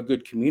father a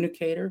good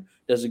communicator?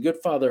 Does a good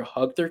father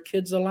hug their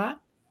kids a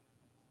lot?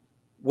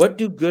 What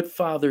do good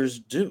fathers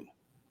do?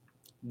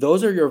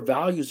 Those are your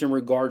values in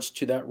regards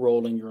to that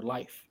role in your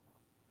life.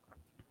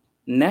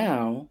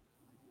 Now,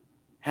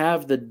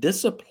 have the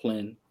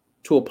discipline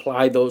to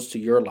apply those to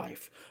your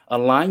life.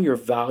 Align your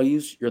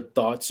values, your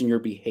thoughts, and your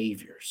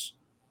behaviors.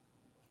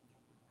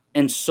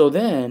 And so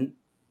then,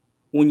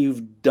 when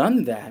you've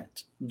done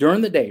that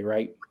during the day,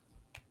 right?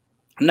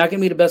 I'm not going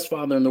to be the best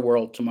father in the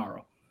world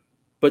tomorrow,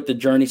 but the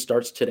journey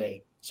starts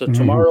today. So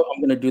tomorrow,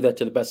 I'm going to do that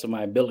to the best of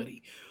my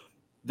ability.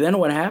 Then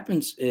what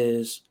happens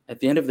is, at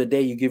the end of the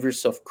day, you give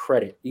yourself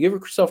credit. You give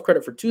yourself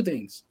credit for two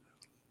things.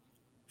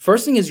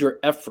 First thing is your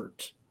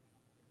effort.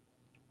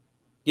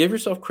 Give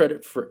yourself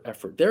credit for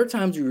effort. There are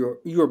times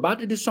you're about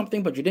to do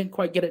something, but you didn't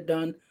quite get it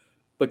done,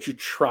 but you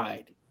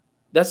tried.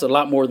 That's a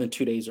lot more than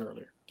 2 days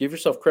earlier. Give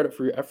yourself credit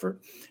for your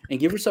effort and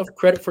give yourself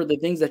credit for the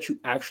things that you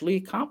actually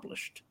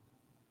accomplished.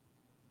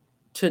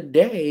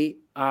 Today,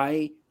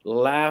 I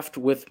laughed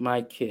with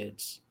my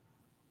kids.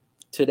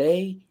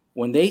 Today,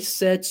 when they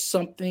said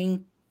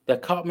something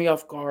that caught me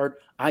off guard,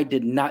 I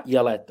did not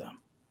yell at them.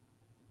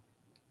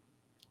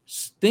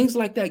 Things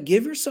like that.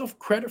 Give yourself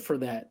credit for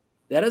that.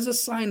 That is a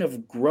sign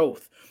of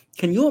growth.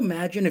 Can you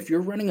imagine if you're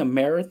running a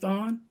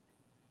marathon?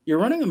 You're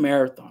running a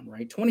marathon,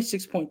 right?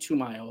 26.2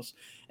 miles.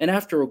 And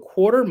after a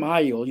quarter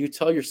mile, you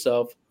tell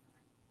yourself,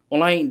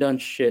 well, I ain't done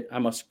shit.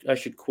 I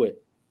should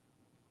quit.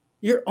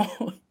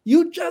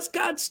 You just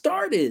got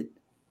started.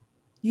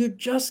 You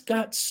just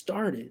got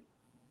started.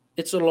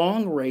 It's a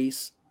long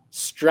race.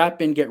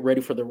 Strap in, get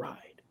ready for the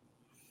ride.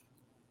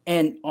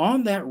 And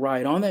on that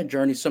ride, on that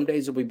journey, some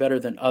days will be better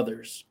than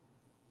others.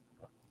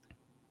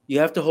 You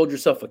have to hold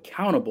yourself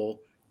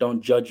accountable.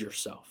 Don't judge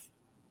yourself.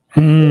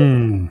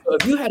 So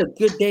if you had a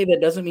good day, that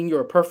doesn't mean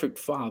you're a perfect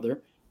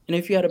father. And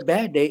if you had a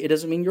bad day, it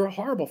doesn't mean you're a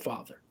horrible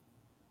father.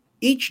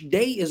 Each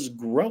day is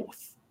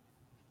growth.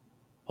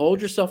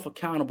 Hold yourself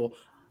accountable.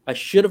 I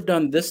should have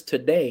done this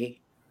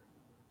today,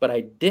 but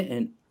I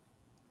didn't.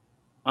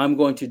 I'm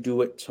going to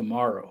do it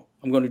tomorrow.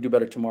 I'm going to do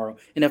better tomorrow.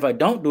 And if I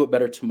don't do it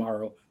better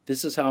tomorrow,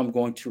 this is how I'm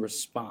going to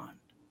respond.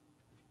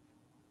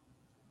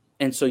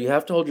 And so you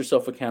have to hold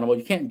yourself accountable.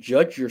 You can't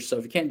judge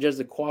yourself. You can't judge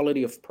the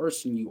quality of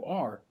person you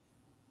are.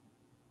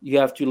 You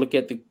have to look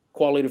at the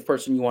quality of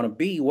person you want to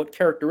be. What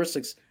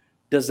characteristics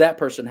does that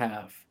person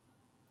have?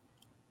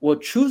 Well,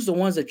 choose the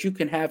ones that you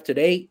can have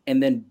today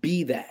and then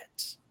be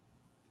that.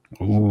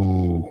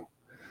 Ooh,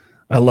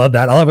 I love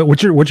that. I love it.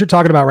 What you're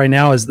talking about right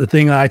now is the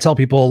thing that I tell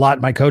people a lot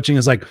in my coaching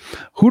is like,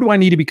 who do I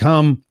need to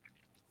become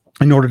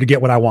in order to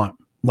get what I want?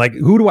 Like,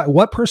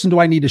 what person do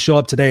I need to show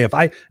up today? And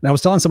I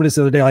was telling somebody this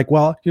the other day, like,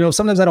 well,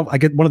 sometimes I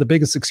get one of the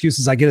biggest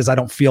excuses I get is I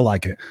don't feel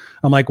like it.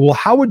 I'm like, well,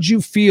 how would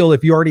you feel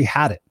if you already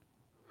had it?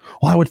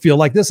 Well, I would feel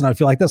like this and I'd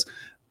feel like this.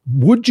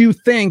 Would you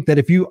think that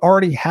if you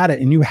already had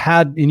it and you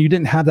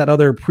didn't have that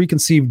other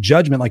preconceived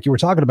judgment, like you were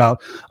talking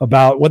about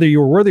whether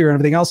you were worthy or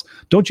anything else,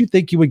 don't you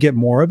think you would get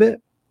more of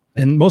it?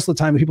 And most of the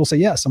time people say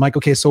yes. I'm like,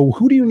 okay, so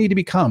who do you need to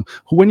become?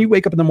 When you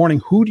wake up in the morning,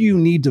 who do you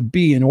need to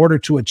be in order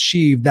to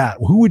achieve that?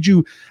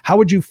 How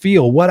would you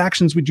feel? What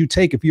actions would you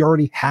take if you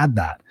already had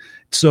that?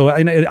 So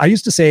I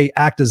used to say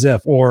act as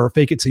if, or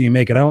fake it till you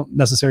make it. I don't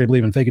necessarily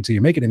believe in fake it till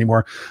you make it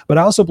anymore, but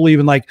I also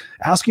believe in like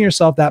asking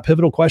yourself that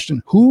pivotal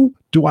question: who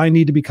do I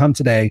need to become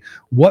today?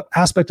 What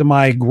aspect of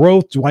my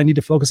growth do I need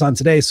to focus on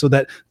today so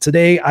that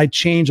today I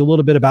change a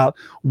little bit about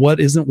what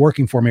isn't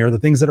working for me or the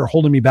things that are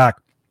holding me back?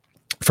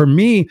 For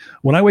me,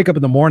 when I wake up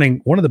in the morning,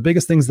 one of the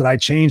biggest things that I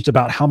changed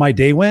about how my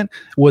day went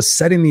was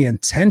setting the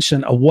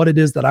intention of what it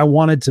is that I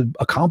wanted to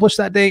accomplish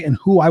that day and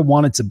who I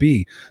wanted to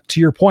be. To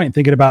your point,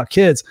 thinking about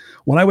kids,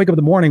 when I wake up in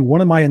the morning,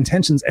 one of my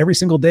intentions every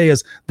single day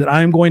is that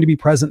I'm going to be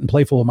present and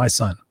playful with my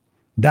son.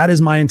 That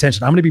is my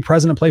intention. I'm going to be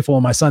present and playful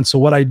with my son. So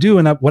what I do,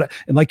 and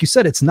like you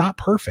said, it's not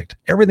perfect.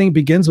 Everything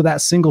begins with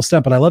that single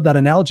step. And I love that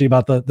analogy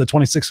about the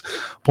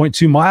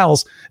 26.2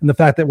 miles and the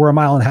fact that we're a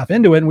mile and a half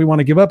into it and we want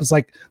to give up. It's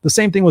like the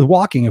same thing with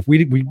walking. If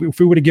we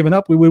would have given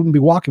up, we wouldn't be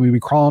walking. We'd be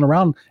crawling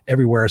around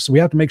everywhere. So we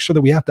have to make sure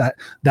that we have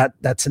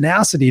that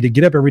tenacity to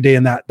get up every day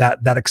and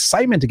that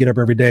excitement to get up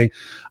every day.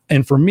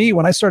 And for me,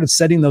 when I started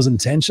setting those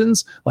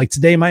intentions, like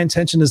today, my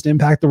intention is to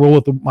impact the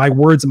world with my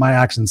words and my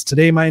actions.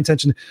 Today, my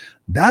intention,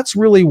 that's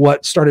really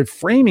what started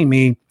framing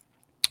me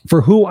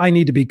for who I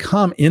need to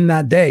become in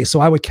that day. So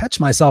I would catch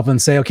myself and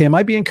say, okay, am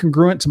I being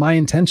congruent to my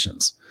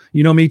intentions?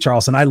 You know me,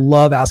 Charleston, I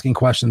love asking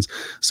questions.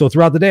 So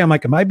throughout the day, I'm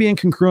like, am I being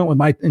congruent with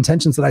my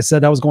intentions that I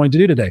said I was going to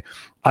do today?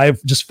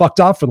 I've just fucked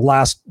off for the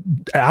last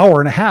hour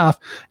and a half.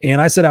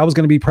 And I said I was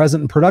going to be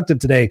present and productive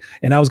today.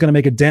 And I was going to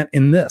make a dent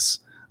in this.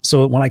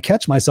 So when I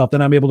catch myself,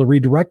 then I'm able to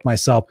redirect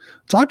myself.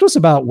 Talk to us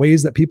about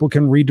ways that people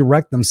can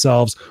redirect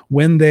themselves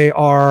when they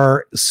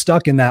are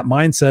stuck in that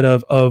mindset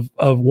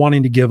of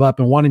wanting to give up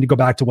and wanting to go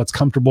back to what's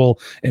comfortable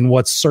and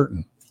what's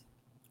certain.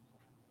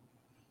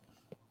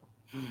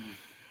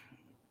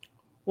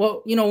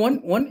 Well,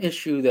 one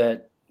issue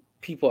that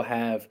people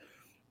have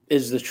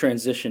is the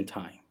transition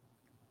time.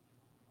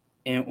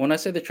 And when I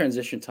say the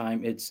transition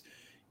time, it's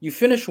you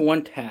finish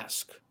one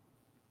task.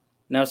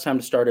 Now it's time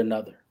to start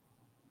another.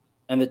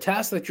 And the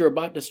task that you're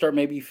about to start,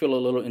 maybe you feel a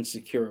little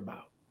insecure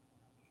about.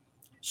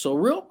 So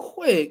real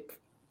quick,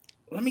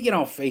 let me get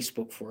on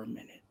Facebook for a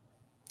minute.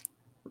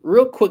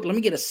 Real quick, let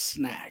me get a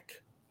snack.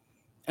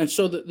 And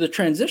so the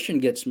transition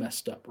gets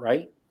messed up,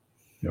 right?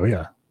 Oh,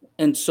 yeah.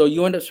 And so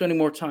you end up spending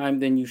more time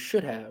than you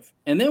should have.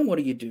 And then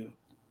what do?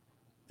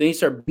 Then you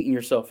start beating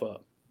yourself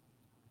up.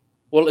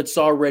 Well, it's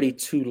already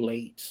too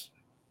late.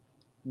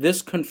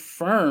 This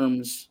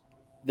confirms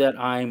that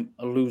I'm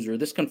a loser.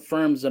 This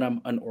confirms that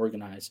I'm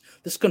unorganized.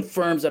 This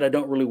confirms that I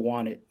don't really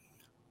want it.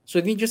 So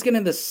if you just get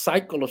in this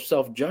cycle of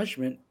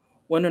self-judgment,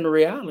 when in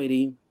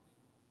reality,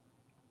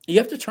 you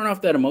have to turn off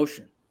that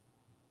emotion.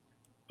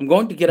 I'm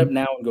going to get up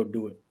now and go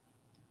do it.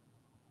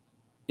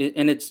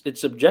 And it's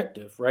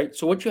subjective, right?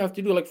 So what you have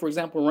to do, like, for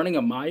example, running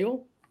a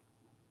mile,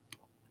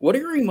 what do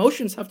your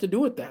emotions have to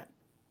do with that?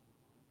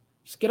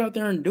 Just get out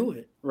there and do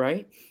it,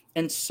 right?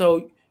 And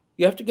so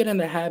you have to get in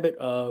the habit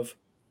of,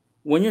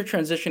 when you're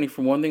transitioning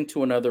from one thing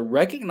to another,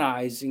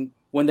 recognizing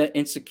when that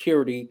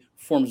insecurity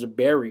forms a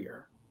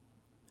barrier,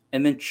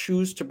 and then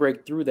choose to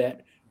break through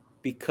that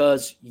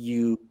because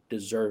you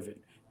deserve it,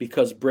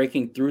 because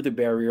breaking through the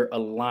barrier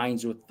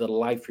aligns with the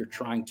life you're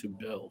trying to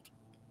build.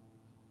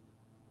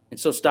 And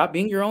so stop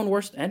being your own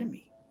worst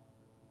enemy.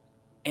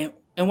 And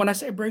when I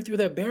say break through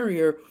that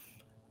barrier,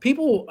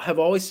 people have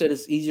always said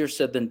it's easier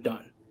said than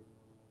done.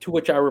 To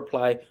which I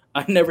reply,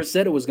 I never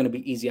said it was going to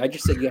be easy. I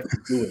just said you have to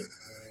do it.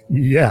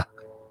 Yeah.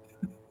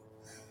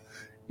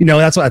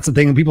 That's the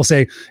thing. People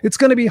say it's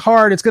going to be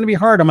hard. It's going to be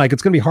hard. I'm like,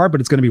 it's going to be hard, but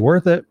it's going to be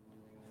worth it.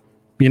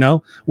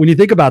 When you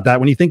think about that,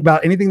 when you think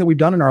about anything that we've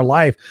done in our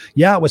life,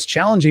 yeah, it was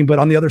challenging, but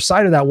on the other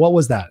side of that, what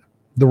was that?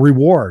 The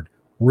reward,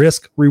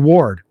 risk,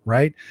 reward,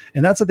 right?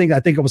 And that's the thing.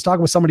 I think I was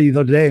talking with somebody the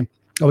other day,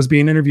 I was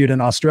being interviewed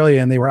in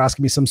Australia, and they were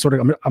asking me some sort of,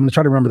 I'm going to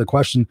try to remember the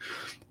question,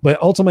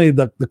 but ultimately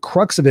the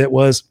crux of it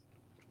was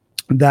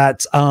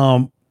that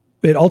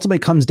it ultimately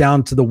comes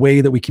down to the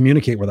way that we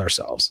communicate with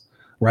ourselves,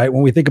 right?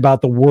 When we think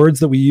about the words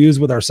that we use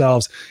with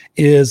ourselves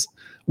is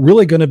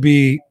really going to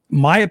be,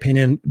 my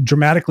opinion,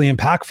 dramatically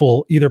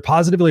impactful, either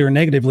positively or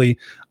negatively,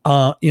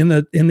 in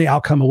the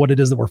outcome of what it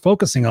is that we're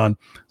focusing on.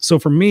 So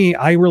for me,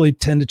 I really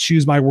tend to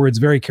choose my words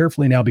very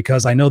carefully now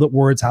because I know that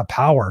words have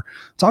power.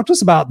 Talk to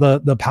us about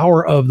the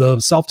power of the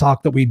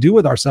self-talk that we do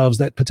with ourselves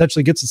that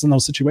potentially gets us in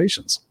those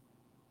situations.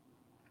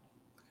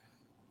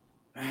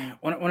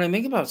 When I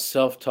think about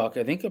self-talk,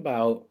 I think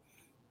about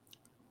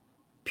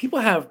people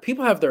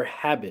have their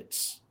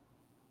habits,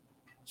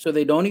 so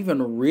they don't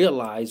even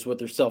realize what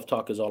their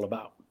self-talk is all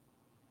about.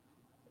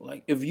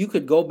 Like, if you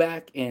could go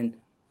back and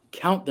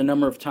count the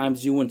number of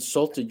times you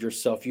insulted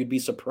yourself, you'd be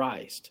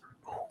surprised.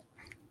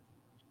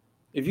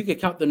 If you could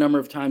count the number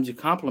of times you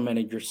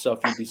complimented yourself,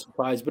 you'd be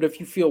surprised. But if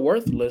you feel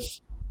worthless,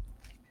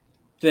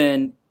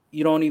 then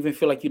you don't even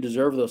feel like you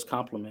deserve those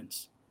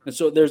compliments. And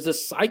so there's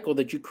this cycle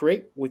that you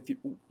create with,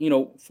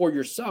 for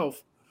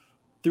yourself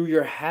through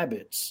your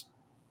habits,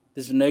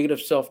 this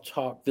negative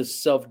self-talk, this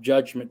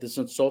self-judgment, this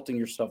insulting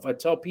yourself. I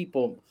tell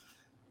people,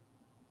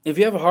 if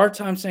you have a hard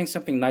time saying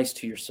something nice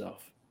to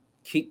yourself,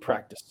 keep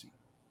practicing.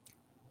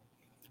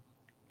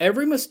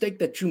 Every mistake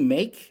that you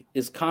make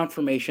is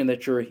confirmation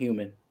that you're a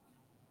human.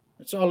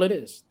 That's all it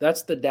is.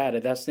 That's the data.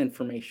 That's the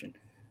information.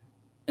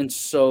 And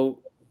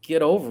so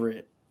get over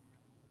it.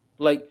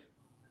 Like,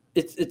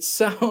 it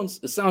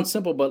sounds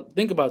simple, but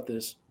think about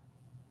this.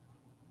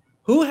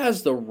 Who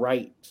has the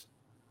right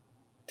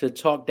to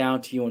talk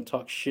down to you and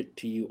talk shit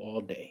to you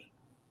all day?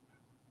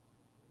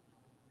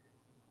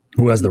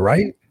 Who has the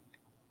right?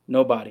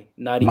 Nobody.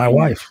 Not my even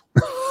wife.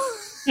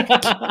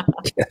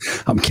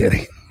 I'm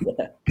kidding.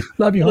 Yeah.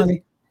 Love you,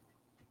 honey.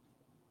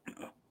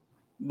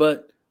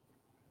 But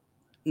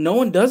no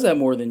one does that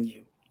more than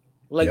you.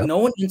 Like, Yep. no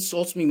one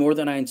insults me more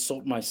than I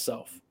insult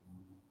myself.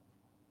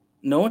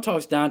 No one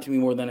talks down to me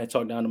more than I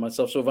talk down to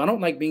myself. So if I don't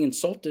like being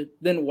insulted,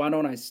 then why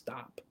don't I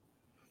stop?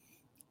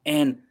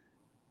 And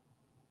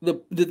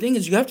the thing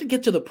is, you have to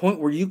get to the point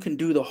where you can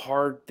do the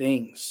hard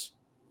things.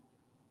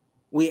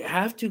 We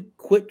have to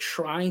quit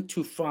trying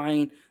to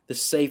find the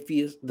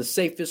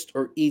safest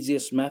or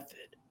easiest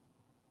method.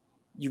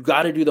 You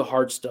got to do the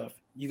hard stuff.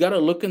 You got to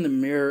look in the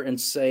mirror and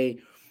say,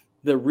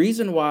 the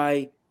reason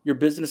why your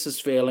business is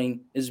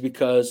failing is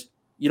because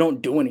you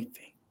don't do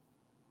anything.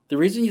 The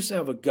reason you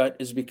have a gut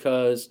is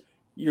because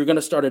you're going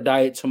to start a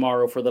diet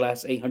tomorrow for the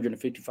last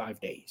 855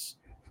 days.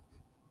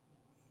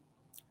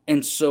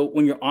 And so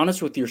when you're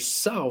honest with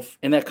yourself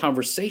and that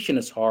conversation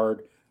is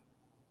hard,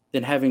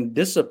 then having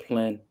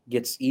discipline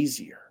gets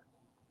easier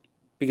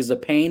because the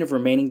pain of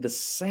remaining the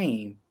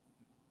same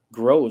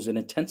grows and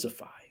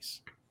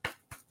intensifies.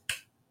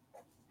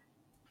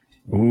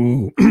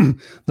 Ooh,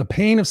 the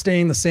pain of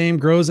staying the same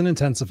grows and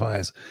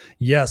intensifies.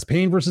 Yes,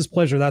 pain versus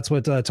pleasure. That's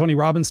what Tony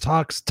Robbins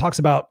talks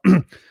about.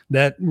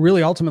 That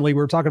really, ultimately, we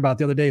were talking about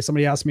the other day.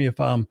 Somebody asked me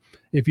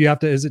if you have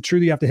to, is it true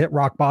that you have to hit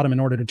rock bottom in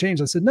order to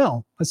change? I said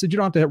no. I said you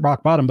don't have to hit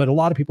rock bottom, but a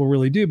lot of people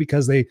really do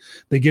because they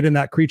get in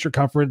that creature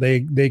comfort. They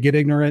get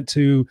ignorant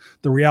to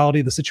the reality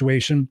of the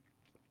situation.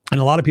 And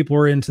a lot of people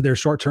are into their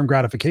short-term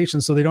gratification,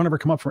 so they don't ever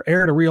come up for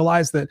air to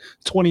realize that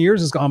 20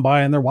 years has gone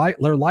by and their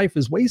life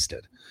is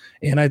wasted.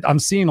 And I'm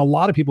seeing a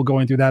lot of people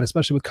going through that,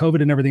 especially with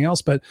COVID and everything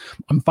else. But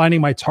I'm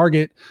finding my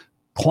target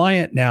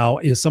client now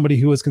is somebody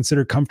who is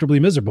considered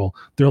comfortably miserable.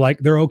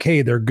 They're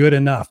okay. They're good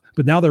enough.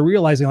 But now they're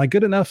realizing like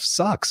good enough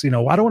sucks. I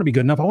don't want to be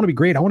good enough. I want to be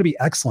great. I want to be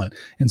excellent.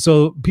 And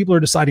so people are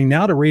deciding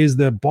now to raise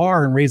the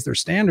bar and raise their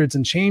standards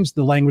and change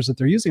the language that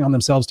they're using on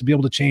themselves to be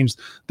able to change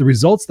the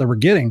results that we're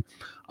getting.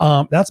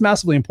 That's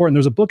massively important.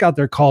 There's a book out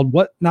there called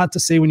What Not to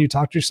Say When You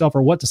Talk to Yourself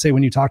or What to Say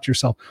When You Talk to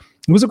Yourself.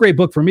 It was a great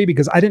book for me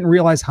because I didn't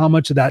realize how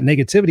much of that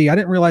negativity, I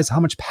didn't realize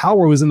how much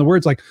power was in the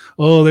words like,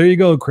 oh, there you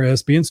go,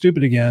 Chris, being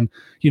stupid again.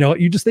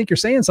 You just think you're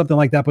saying something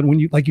like that. But when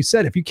you, like you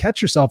said, if you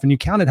catch yourself and you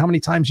counted how many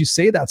times you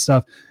say that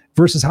stuff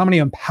versus how many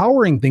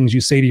empowering things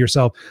you say to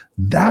yourself,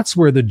 that's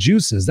where the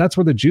juice is. That's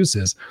where the juice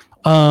is.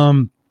 I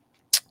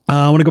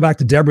want to go back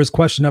to Deborah's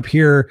question up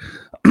here.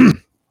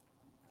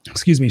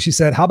 Excuse me. She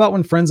said, how about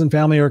when friends and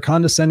family are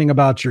condescending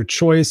about your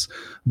choice,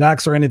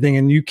 vax or anything,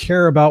 and you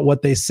care about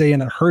what they say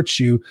and it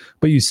hurts you,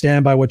 but you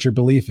stand by what your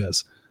belief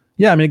is?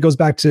 Yeah. I mean, it goes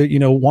back to,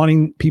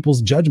 wanting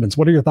people's judgments.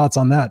 What are your thoughts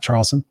on that,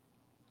 Charleston?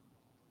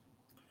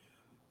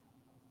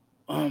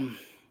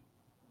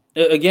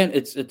 Again,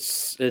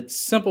 it's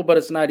simple, but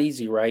it's not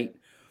easy, right?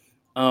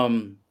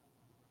 You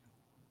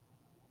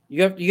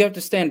have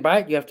to stand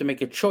by it. You have to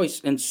make a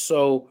choice. And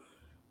so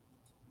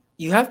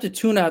you have to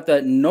tune out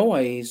that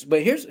noise.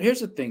 But here's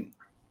the thing.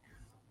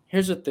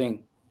 Here's the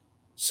thing.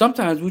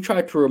 Sometimes we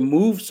try to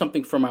remove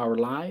something from our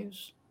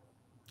lives,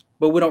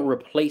 but we don't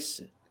replace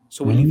it.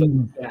 So we leave a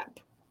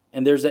gap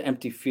and there's an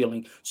empty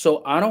feeling.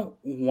 So I don't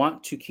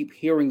want to keep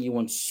hearing you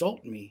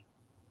insult me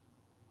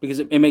because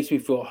it makes me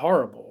feel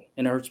horrible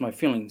and it hurts my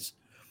feelings.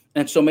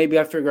 And so maybe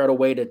I figure out a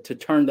way to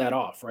turn that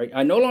off, right?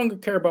 I no longer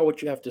care about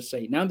what you have to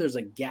say. Now there's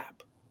a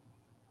gap.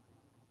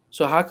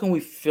 So how can we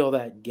fill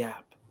that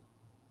gap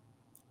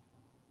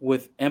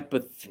with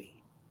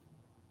empathy,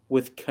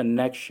 with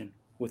connection,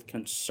 with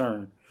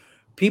concern?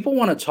 People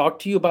want to talk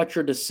to you about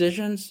your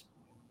decisions.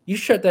 You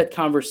shut that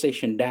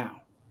conversation down.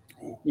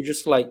 You're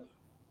just like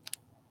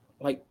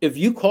if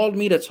you called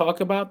me to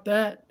talk about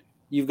that,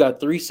 you've got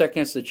 3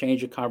 seconds to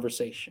change the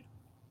conversation.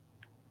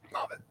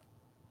 Love it.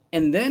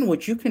 And then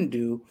what you can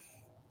do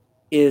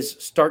is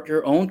start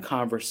your own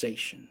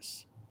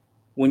conversations.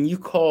 When you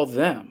call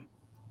them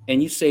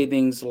and you say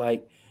things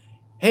like,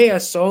 hey, I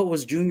saw it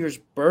was Junior's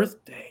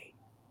birthday.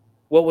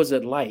 What was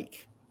it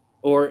like?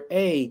 Or,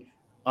 hey,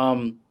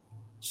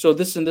 so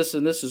this and this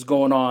and this is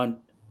going on.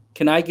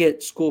 Can I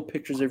get school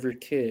pictures of your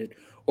kid?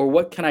 Or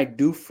what can I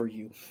do for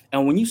you?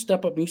 And when you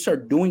step up and you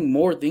start doing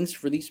more things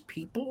for these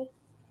people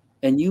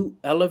and you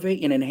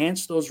elevate and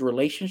enhance those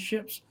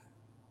relationships,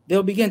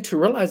 they'll begin to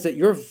realize that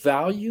your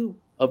value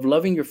of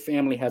loving your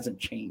family hasn't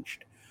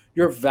changed.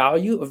 Your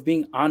value of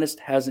being honest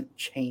hasn't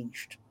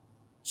changed.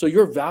 So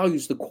your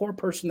values, the core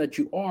person that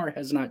you are,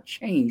 has not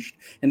changed.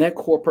 And that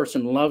core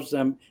person loves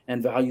them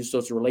and values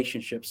those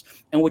relationships.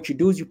 And what you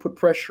do is you put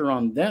pressure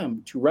on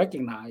them to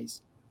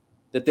recognize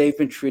that they've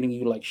been treating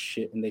you like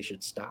shit and they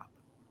should stop.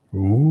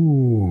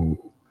 Ooh,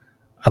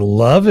 I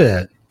love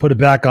it. Put it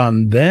back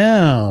on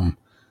them.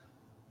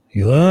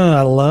 Yeah,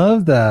 I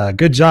love that.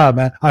 Good job,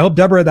 man. I hope,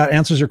 Deborah, that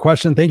answers your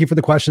question. Thank you for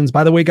the questions.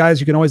 By the way, guys,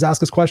 you can always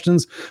ask us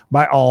questions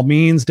by all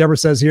means. Deborah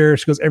says here,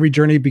 she goes, every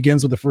journey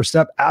begins with the first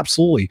step.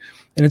 Absolutely.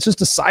 And it's just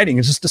deciding.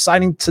 It's just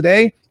deciding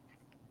today,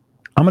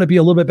 I'm going to be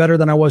a little bit better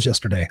than I was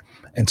yesterday.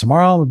 And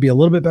tomorrow I'm going to be a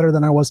little bit better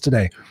than I was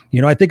today.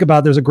 You know, I think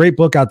about, there's a great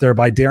book out there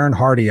by Darren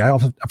Hardy. I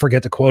often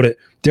forget to quote it.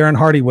 Darren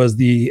Hardy was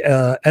the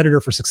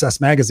editor for Success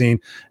Magazine,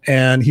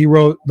 and he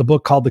wrote the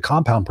book called The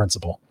Compound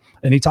Principle.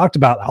 And he talked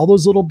about all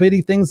those little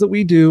bitty things that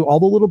we do, all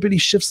the little bitty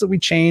shifts that we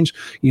change,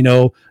 you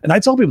know. And I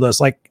tell people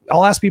this, like,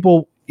 I'll ask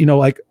people, you know,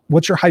 like,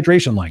 what's your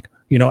hydration like?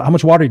 You know, how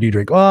much water do you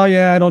drink? Oh,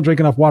 yeah, I don't drink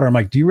enough water. I'm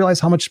like, do you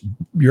realize how much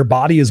your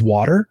body is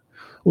water?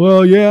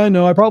 Well, yeah,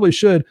 no, I probably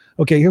should.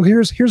 Okay,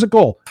 here's a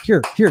goal.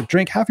 Here,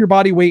 drink half your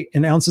body weight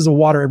in ounces of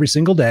water every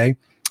single day.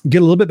 Get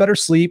a little bit better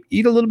sleep,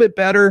 eat a little bit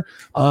better,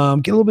 get a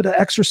little bit of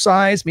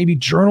exercise, maybe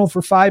journal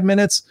for 5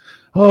 minutes.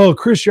 Oh,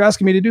 Chris, you're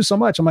asking me to do so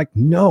much. I'm like,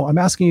 no, I'm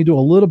asking you to do a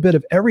little bit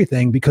of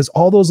everything, because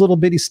all those little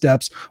bitty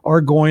steps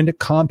are going to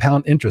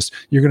compound interest.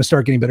 You're going to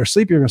start getting better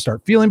sleep. You're going to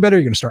start feeling better.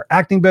 You're going to start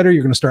acting better.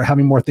 You're going to start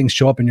having more things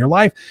show up in your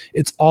life.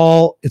 It's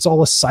all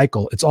a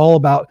cycle. It's all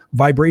about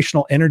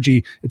vibrational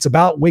energy. It's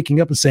about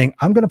waking up and saying,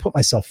 I'm going to put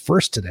myself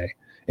first today.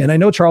 And I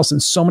know,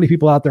 Charleston, so many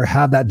people out there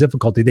have that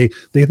difficulty. They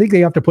think they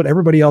have to put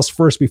everybody else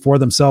first before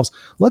themselves.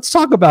 Let's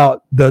talk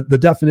about the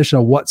definition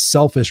of what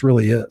selfish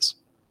really is.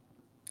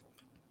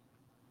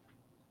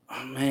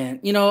 Oh, man.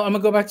 You know, I'm going to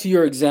go back to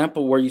your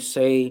example where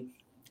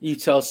you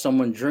tell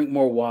someone, drink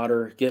more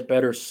water, get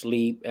better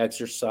sleep,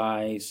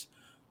 exercise,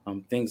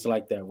 things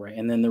like that, right?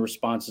 And then the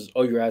response is,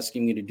 oh, you're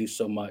asking me to do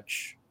so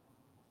much.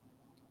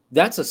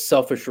 That's a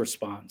selfish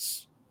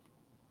response.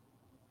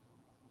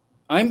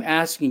 I'm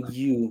asking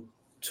you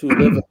to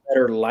live a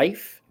better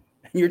life,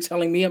 and you're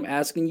telling me I'm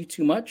asking you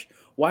too much.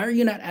 Why are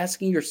you not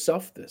asking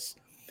yourself this?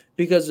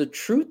 Because the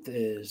truth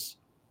is,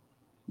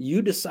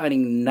 you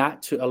deciding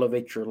not to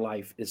elevate your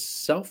life is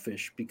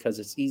selfish because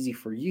it's easy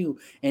for you,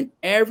 and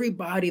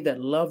everybody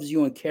that loves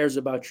you and cares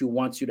about you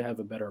wants you to have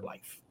a better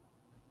life.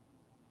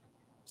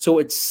 So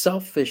it's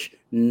selfish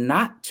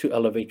not to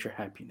elevate your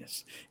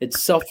happiness.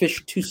 It's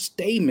selfish to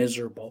stay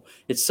miserable.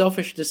 It's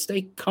selfish to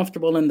stay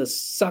comfortable in the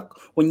suck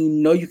when you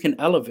know you can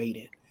elevate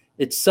it.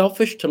 It's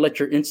selfish to let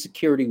your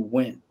insecurity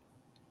win.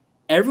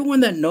 Everyone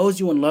that knows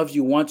you and loves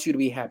you wants you to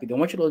be happy. They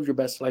want you to live your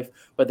best life,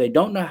 but they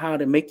don't know how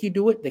to make you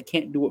do it. They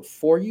can't do it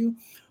for you.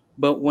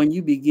 But when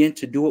you begin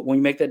to do it, when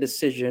you make that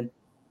decision,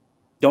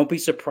 don't be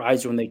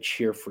surprised when they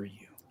cheer for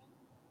you.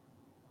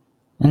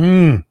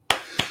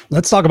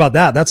 Let's talk about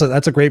that. That's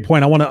a great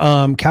point. I want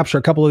to capture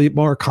a couple of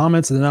more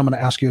comments, and then I'm going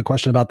to ask you a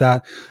question about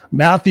that.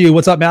 Matthew,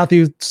 what's up,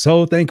 Matthew?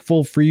 So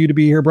thankful for you to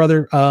be here,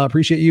 brother.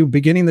 Appreciate you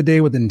beginning the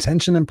day with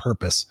intention and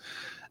purpose.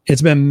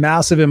 It's been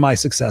massive in my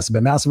success.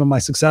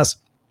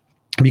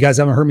 If you guys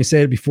haven't heard me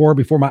say it before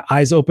my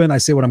eyes open, I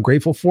say what I'm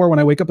grateful for when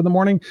I wake up in the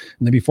morning.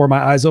 And then before my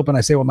eyes open,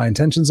 I say what my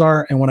intentions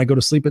are. And when I go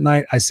to sleep at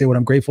night, I say what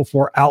I'm grateful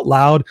for out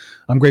loud.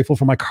 I'm grateful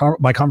for my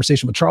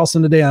conversation with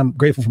Charleston today. I'm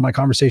grateful for my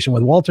conversation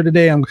with Walter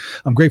today. I'm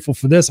grateful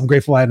for this. I'm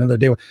grateful I had another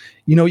day.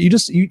 You know,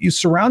 you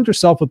surround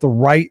yourself with the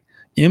right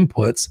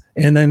inputs,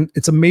 and then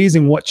it's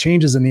amazing what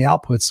changes in the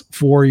outputs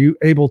for you're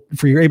able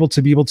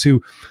to be able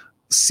to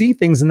see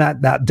things in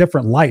that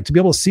different light. To be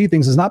able to see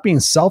things as not being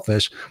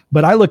selfish,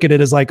 but I look at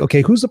it as like,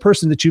 okay, who's the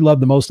person that you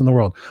love the most in the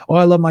world? Oh,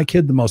 I love my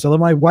kid the most. I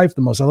love my wife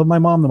the most. I love my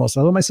mom the most.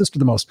 I love my sister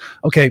the most.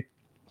 Okay.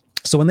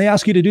 So when they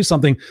ask you to do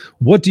something,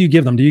 what do you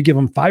give them? Do you give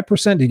them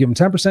 5%? Do you give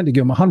them 10%? Do you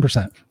give them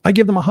 100%? I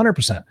give them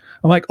 100%.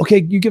 I'm like,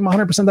 okay, you give them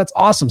 100%. That's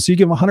awesome. So you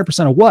give them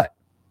 100% of what?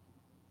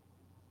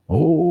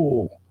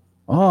 Oh,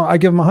 I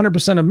give them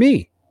 100% of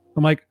me.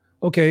 I'm like,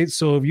 Okay,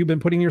 so have you been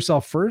putting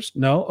yourself first?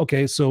 No.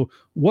 Okay, so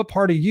what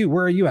part of you,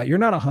 where are you at? You're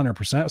not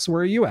 100%. So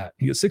where are you at?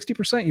 You at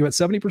 60%? You at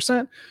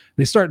 70%?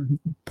 They start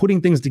putting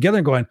things together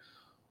and going,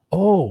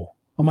 oh,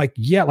 I'm like,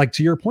 yeah, like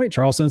to your point,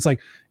 Charleston, it's like,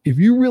 if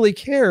you really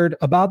cared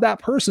about that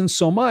person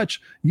so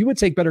much, you would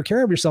take better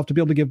care of yourself to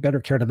be able to give better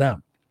care to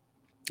them.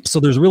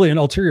 So there's really an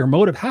ulterior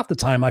motive. Half the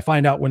time I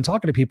find out when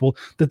talking to people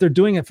that they're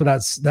doing it for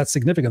that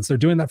significance. They're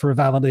doing that for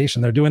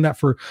validation. They're doing that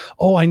for,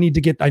 oh, I need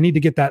to get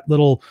that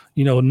little,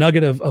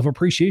 nugget of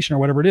appreciation or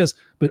whatever it is.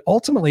 But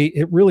ultimately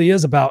it really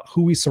is about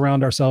who we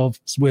surround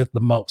ourselves with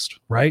the most,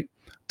 right?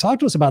 Talk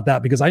to us about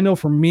that, because I know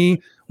for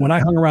me, when I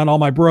hung around all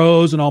my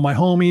bros and all my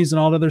homies and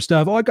all that other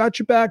stuff, oh, I got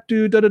your back,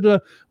 dude. Da, da, da.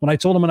 When I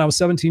told them when I was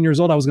 17 years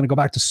old, I was going to go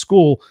back to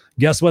school,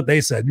 guess what they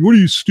said? What are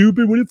you,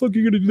 stupid? What the fuck are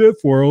you going to do that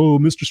for? Oh,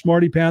 Mr.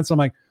 Smarty Pants. I'm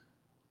like,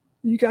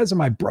 you guys are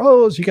my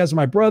bros. You guys are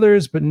my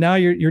brothers. But now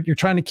you're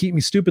trying to keep me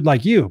stupid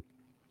like you.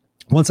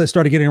 Once I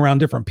started getting around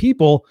different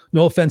people,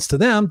 no offense to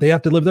them, they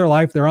have to live their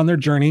life. They're on their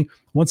journey.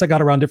 Once I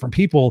got around different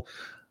people,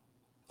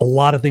 a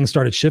lot of things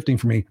started shifting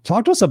for me.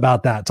 Talk to us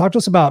about that. Talk to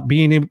us about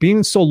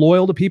being so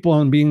loyal to people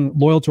and being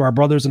loyal to our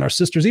brothers and our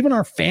sisters, even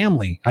our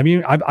family. I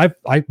mean,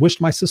 I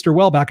wished my sister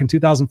well back in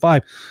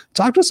 2005.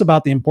 Talk to us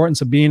about the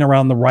importance of being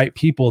around the right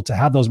people to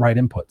have those right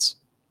inputs.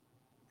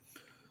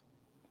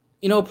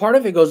 Part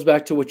of it goes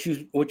back to what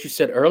you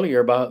said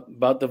earlier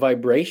about the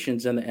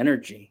vibrations and the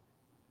energy,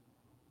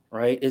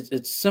 right?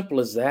 It's simple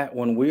as that.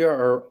 When we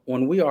are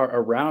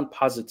around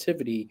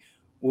positivity,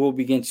 we will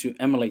begin to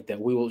emulate that.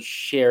 We will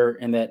share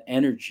in that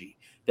energy,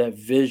 that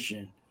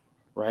vision,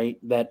 right?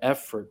 That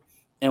effort.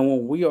 And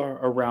when we are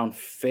around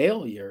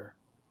failure,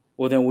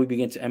 well, then we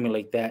begin to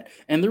emulate that.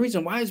 And the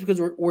reason why is because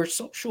we're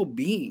social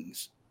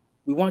beings.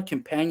 We want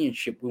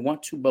companionship. We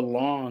want to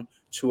belong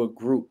to a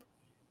group.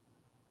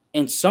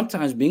 And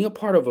sometimes being a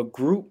part of a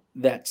group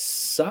that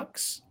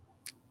sucks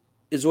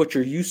is what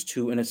you're used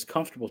to and it's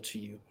comfortable to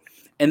you.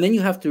 And then you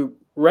have to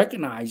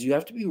recognize, you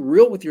have to be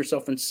real with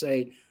yourself and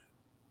say,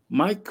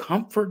 my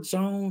comfort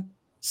zone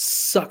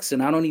sucks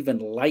and I don't even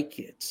like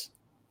it,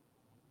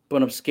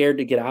 but I'm scared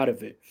to get out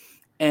of it.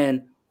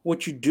 And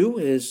what you do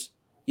is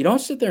you don't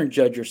sit there and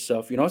judge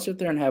yourself. You don't sit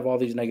there and have all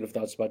these negative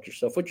thoughts about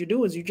yourself. What you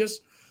do is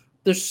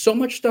there's so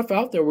much stuff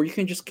out there where you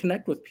can just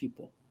connect with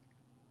people.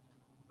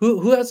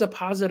 Who has a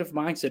positive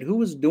mindset?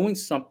 Who is doing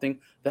something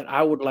that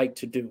I would like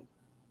to do?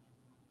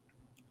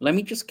 Let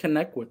me just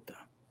connect with them.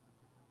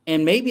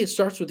 And maybe it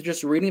starts with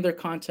just reading their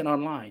content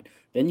online.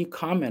 Then you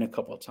comment a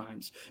couple of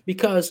times.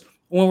 Because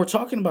when we're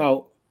talking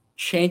about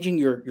changing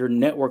your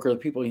network or the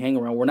people you hang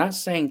around, we're not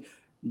saying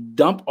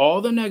dump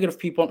all the negative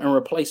people and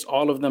replace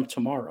all of them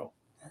tomorrow.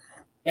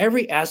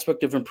 Every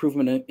aspect of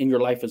improvement in your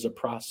life is a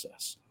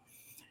process.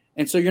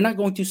 And so you're not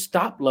going to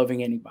stop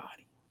loving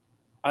anybody.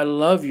 I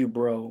love you,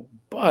 bro.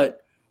 But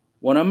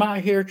when I'm out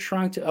here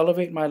trying to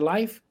elevate my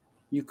life,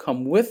 you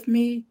come with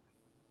me,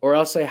 or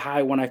I'll say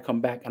hi when I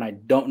come back, and I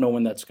don't know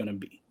when that's going to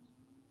be.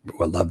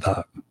 I love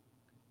that.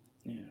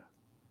 Yeah.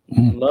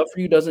 Love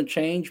for you doesn't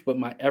change, but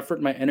my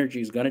effort, my energy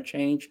is going to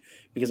change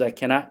because I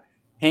cannot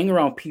hang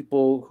around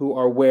people who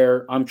are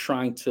where I'm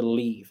trying to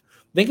leave.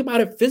 Think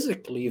about it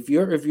physically. If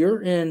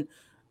you're in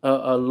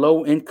a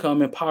low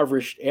income,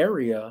 impoverished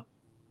area,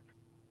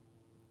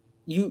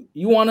 you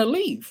want to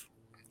leave.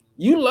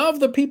 You love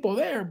the people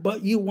there,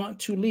 but you want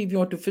to leave. You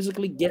want to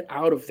physically get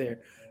out of there.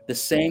 The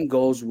same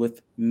goes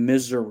with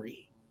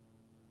misery.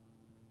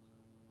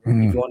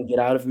 If you want to get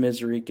out of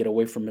misery, get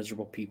away from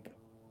miserable people.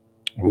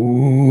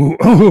 Ooh,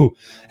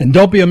 and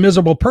don't be a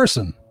miserable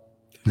person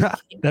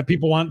that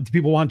people want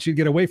you to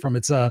get away from.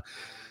 It's a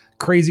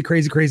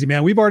crazy,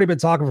 man. We've already been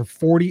talking for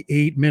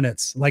 48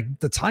 minutes. Like,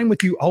 the time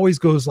with you always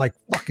goes like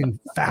fucking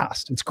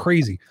fast. It's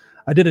crazy.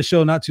 I did a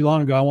show not too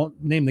long ago. I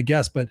won't name the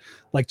guest, but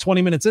like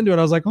 20 minutes into it,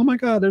 I was like, oh my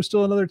God, there's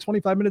still another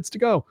 25 minutes to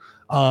go.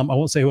 I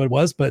won't say who it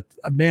was, but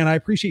man, I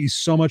appreciate you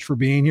so much for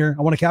being here.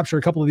 I want to capture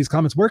a couple of these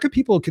comments. Where can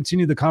people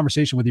continue the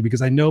conversation with you?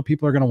 Because I know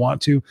people are going to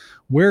want to.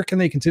 Where can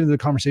they continue the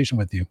conversation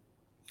with you?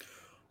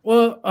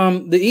 Well,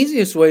 the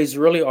easiest ways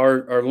really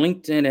are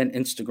LinkedIn and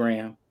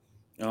Instagram.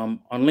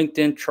 On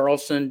LinkedIn,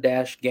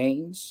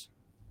 Charleston-Gaines.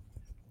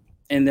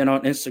 And then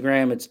on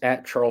Instagram, it's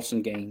at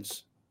Charleston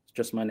Gaines. It's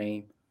just my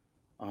name.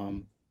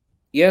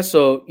 Yeah,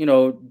 so,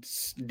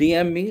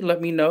 DM me,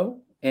 let me know,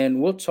 and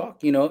we'll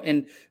talk,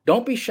 and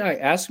don't be shy.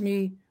 Ask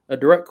me a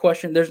direct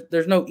question.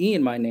 There's no E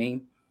in my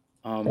name.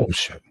 Oh,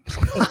 shit.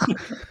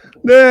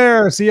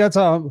 There, see, that's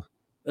all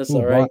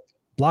right.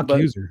 Block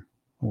user.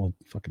 We'll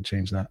fucking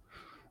change that.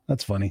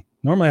 That's funny.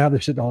 Normally I have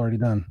this shit already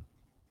done.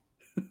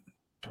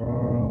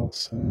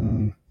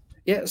 Charleston.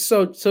 Yeah,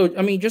 so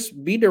I mean,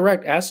 just be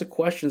direct, ask the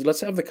questions.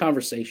 Let's have the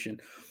conversation.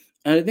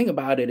 And the thing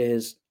about it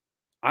is,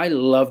 I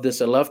love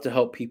this. I love to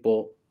help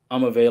people.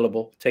 I'm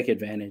available. Take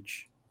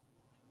advantage.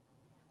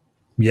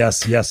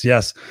 Yes.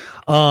 Brother,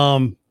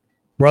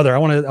 I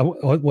want to,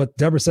 what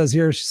Deborah says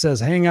here, she says,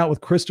 hang out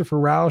with Christopher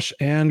Rausch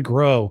and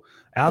grow.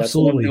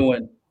 Absolutely. That's what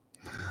I'm doing.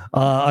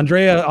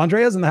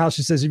 Andrea's in the house.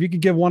 She says, if you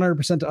could give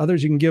 100% to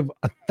others, you can give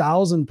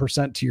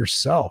 1,000% to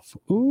yourself.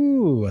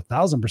 Ooh,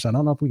 1,000%. I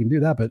don't know if we can do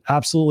that, but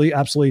absolutely.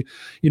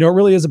 You know, it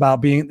really is about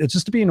it's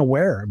just being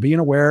aware,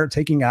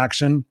 taking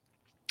action,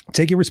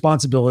 taking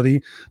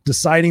responsibility,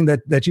 deciding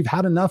that you've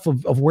had enough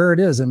of where it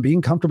is and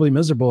being comfortably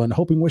miserable and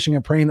hoping, wishing,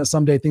 and praying that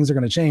someday things are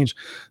going to change.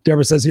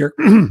 Deborah says here,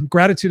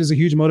 gratitude is a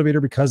huge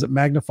motivator because it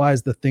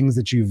magnifies the things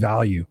that you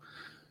value.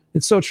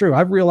 It's so true.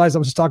 I've realized, I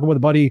was just talking with a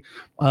buddy,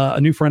 a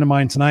new friend of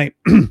mine tonight.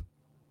 We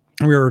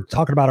were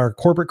talking about our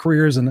corporate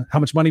careers and how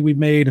much money we've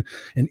made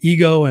and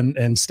ego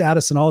and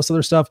status and all this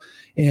other stuff.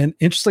 And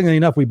interestingly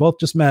enough, we both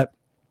just met.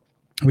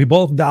 We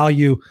both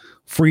value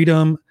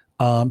freedom,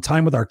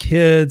 time with our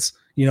kids.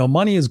 You know,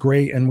 money is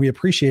great and we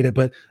appreciate it,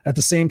 but at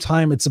the same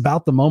time, it's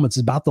about the moments,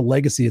 it's about the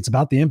legacy, it's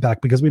about the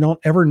impact, because we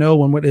don't ever know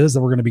what it is that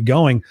we're going to be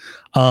going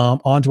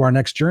onto our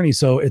next journey.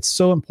 So it's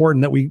so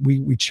important that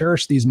we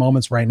cherish these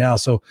moments right now.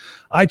 So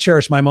I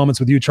cherish my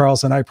moments with you,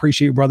 Charles, and I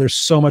appreciate you, brother,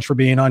 so much for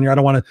being on here. I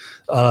don't want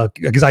to,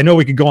 because I know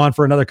we could go on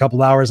for another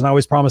couple hours, and I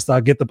always promise that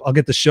I'll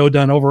get the show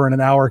done over in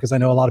an hour, because I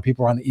know a lot of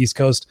people are on the East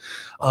Coast.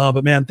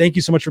 But man, thank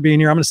you so much for being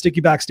here. I'm going to stick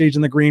you backstage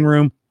in the green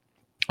room.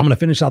 I'm going to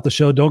finish out the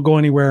show. Don't go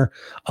anywhere.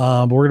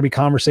 But we're going to be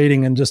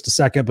conversating in just a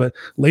second. But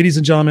ladies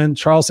and gentlemen,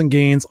 Charleston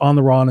Gaines on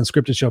the Raw and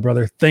Unscripted Show,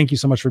 brother. Thank you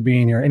so much for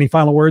being here. Any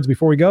final words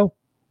before we go?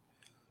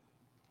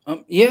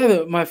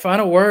 My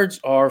final words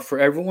are, for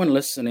everyone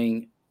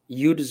listening,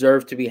 you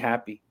deserve to be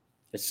happy.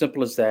 As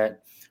simple as that.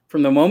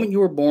 From the moment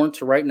you were born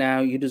to right now,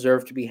 you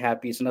deserve to be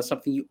happy. It's not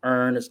something you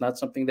earn. It's not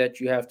something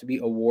that you have to be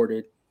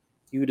awarded.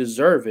 You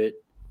deserve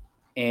it.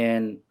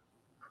 And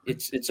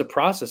it's a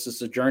process.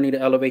 It's a journey to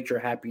elevate your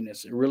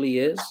happiness. It really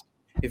is.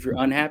 If you're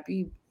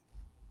unhappy,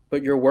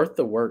 but you're worth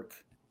the work.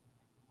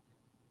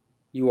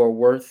 You are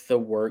worth the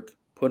work.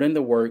 Put in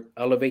the work,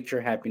 elevate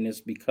your happiness,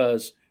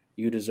 because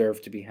you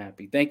deserve to be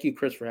happy. Thank you,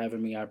 Chris, for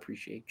having me. I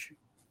appreciate you.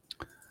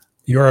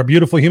 You're a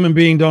beautiful human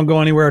being. Don't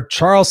go anywhere.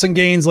 Charleston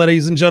Gaines,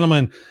 ladies and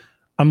gentlemen.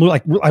 I'm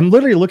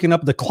literally looking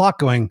up at the clock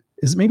going,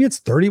 it's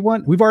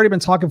 31? We've already been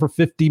talking for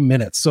 50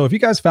 minutes. So if you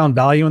guys found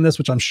value in this,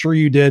 which I'm sure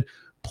you did,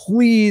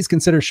 please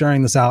consider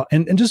sharing this out,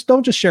 and just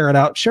don't just share it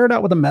out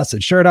with a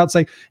message. Share it out.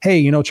 Say, hey,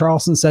 you know,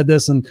 Charleston said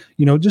this, and,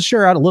 you know, just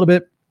share out a little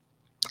bit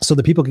so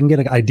that people can get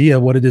an idea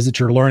of what it is that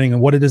you're learning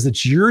and what it is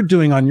that you're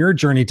doing on your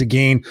journey to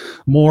gain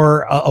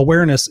more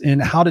awareness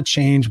in how to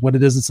change what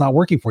it is that's not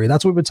working for you.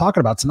 That's what we've been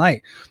talking about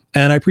tonight.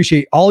 And I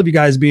appreciate all of you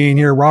guys being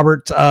here.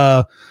 Robert's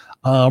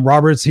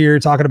here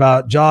talking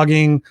about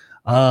jogging.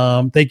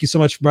 Thank you so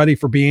much, buddy,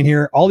 for being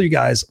here. All of you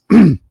guys.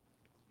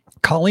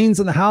 Colleen's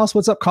in the house.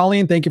 What's up,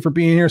 Colleen? Thank you for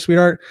being here,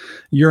 sweetheart.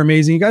 You're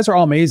amazing. You guys are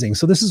all amazing.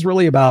 So this is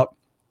really about,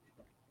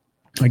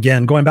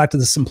 again, going back to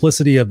the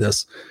simplicity of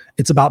this.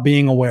 It's about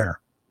being aware.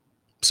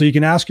 So you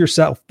can ask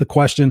yourself the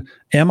question,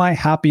 am I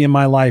happy in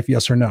my life?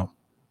 Yes or no?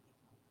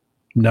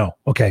 No.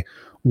 Okay.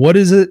 What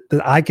is it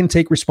that I can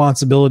take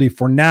responsibility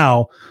for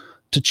now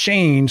to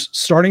change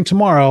starting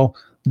tomorrow,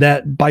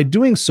 that by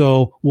doing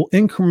so will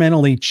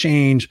incrementally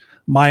change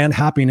my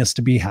unhappiness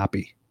to be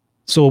happy?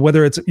 So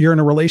whether you're in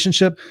a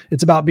relationship,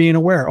 it's about being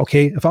aware.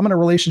 Okay, if I'm in a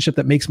relationship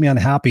that makes me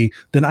unhappy,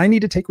 then I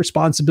need to take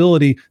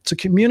responsibility to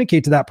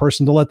communicate to that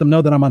person to let them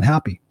know that I'm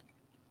unhappy.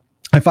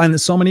 I find that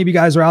so many of you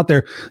guys are out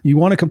there, you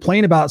want to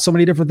complain about so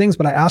many different things,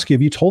 but I ask you,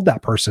 have you told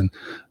that person?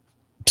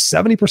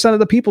 70% of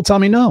the people tell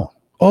me no.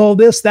 Oh,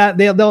 this, that,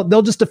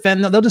 they'll just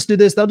defend. They'll just do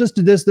this. They'll just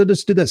do this. They'll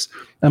just do this.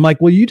 I'm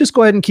like, well, you just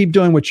go ahead and keep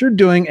doing what you're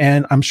doing,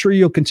 and I'm sure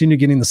you'll continue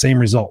getting the same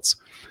results.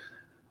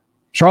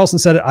 Charleston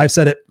said it. I've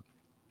said it.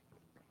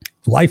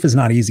 Life is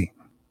not easy.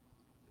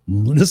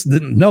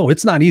 No,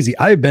 it's not easy.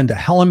 I've been to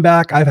hell and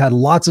back. I've had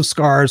lots of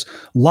scars,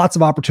 lots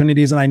of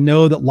opportunities, and I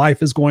know that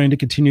life is going to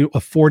continue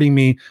affording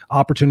me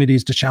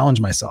opportunities to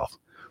challenge myself.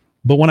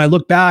 But when I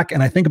look back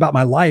and I think about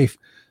my life,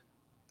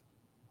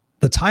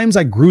 the times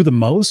I grew the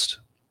most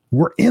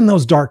were in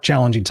those dark,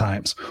 challenging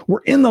times.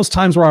 We're in those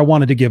times where I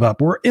wanted to give up.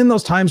 We're in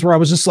those times where I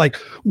was just like,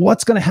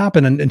 what's going to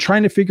happen? And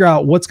trying to figure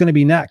out what's going to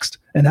be next,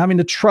 and having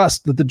to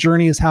trust that the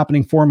journey is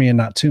happening for me and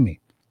not to me.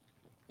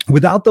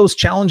 Without those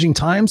challenging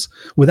times,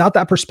 without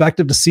that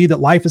perspective to see that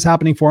life is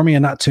happening for me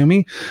and not to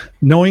me,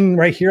 knowing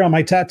right here on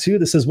my tattoo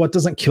that says, what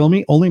doesn't kill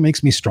me only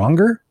makes me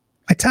stronger.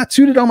 I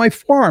tattooed it on my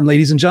forearm,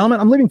 ladies and gentlemen.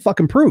 I'm living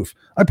fucking proof.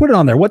 I put it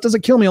on there. What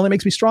doesn't kill me only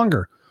makes me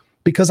stronger,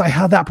 because I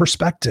have that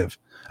perspective.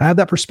 I have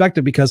that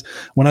perspective because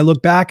when I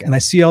look back and I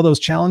see all those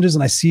challenges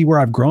and I see where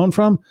I've grown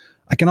from,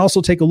 I can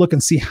also take a look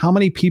and see how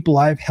many people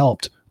I've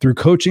helped through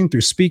coaching,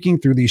 through speaking,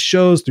 through these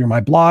shows, through my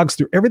blogs,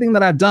 through everything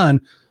that I've done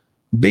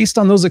based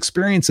on those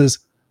experiences.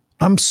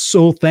 I'm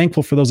so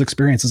thankful for those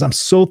experiences. I'm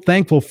so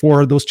thankful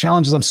for those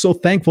challenges. I'm so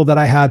thankful that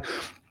I had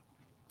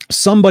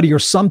somebody or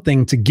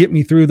something to get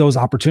me through those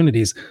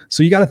opportunities.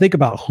 So you got to think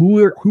about who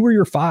are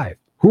your five?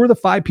 Who are the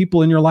five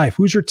people in your life?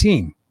 Who's your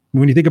team?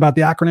 When you think about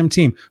the acronym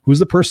team, who's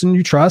the person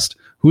you trust?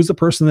 Who's the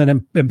person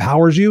that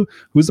empowers you?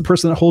 Who's the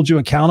person that holds you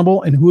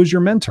accountable? And who is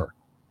your mentor?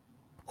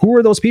 Who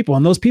are those people?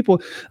 And those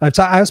people, I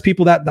asked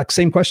people that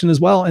same question as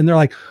well. And they're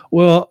like,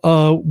 well,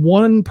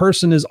 one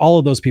person is all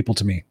of those people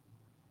to me.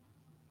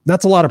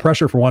 That's a lot of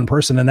pressure for one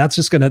person. And that's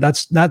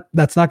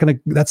not going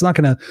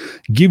to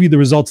give you the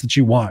results that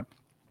you want.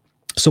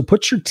 So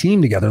put your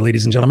team together,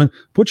 ladies and gentlemen,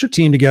 put your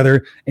team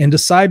together and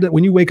decide that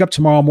when you wake up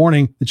tomorrow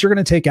morning, that you're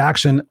going to take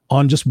action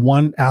on just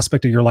one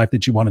aspect of your life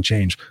that you want to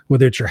change,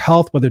 whether it's your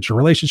health, whether it's your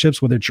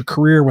relationships, whether it's your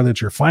career, whether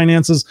it's your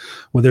finances,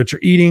 whether it's your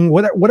eating,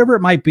 whatever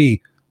it might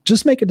be.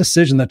 Just make a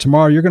decision that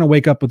tomorrow you're going to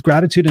wake up with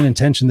gratitude and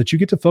intention that you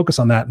get to focus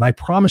on that. And I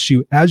promise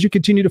you, as you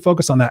continue to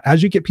focus on that,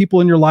 as you get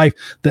people in your life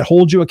that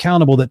hold you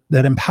accountable,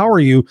 that empower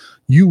you,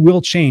 you will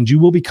change. You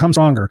will become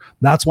stronger.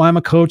 That's why I'm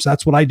a coach.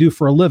 That's what I do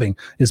for a living,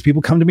 is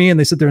people come to me and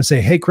they sit there and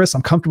say, hey, Chris,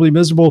 I'm comfortably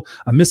miserable.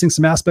 I'm missing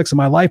some aspects of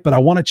my life, but I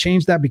want to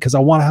change that because I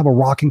want to have a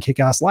rocking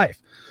kick-ass life.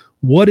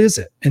 What is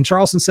it? And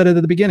Charleston said it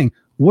at the beginning.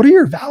 What are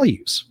your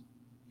values?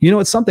 You know,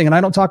 it's something, and I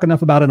don't talk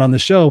enough about it on the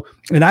show.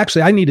 And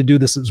actually, I need to do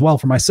this as well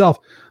for myself.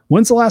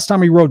 When's the last time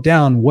we wrote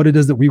down what it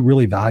is that we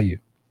really value?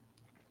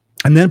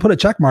 And then put a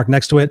check mark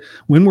next to it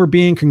when we're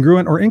being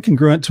congruent or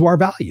incongruent to our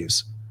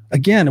values.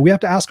 Again, we have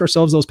to ask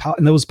ourselves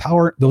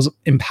those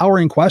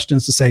empowering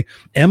questions to say,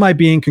 am I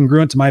being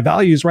congruent to my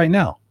values right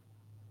now?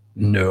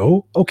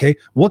 No. Okay.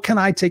 What can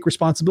I take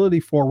responsibility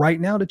for right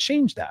now to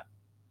change that?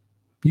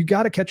 You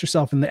got to catch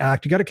yourself in the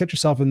act. You got to catch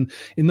yourself in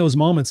those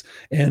moments.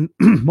 And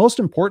most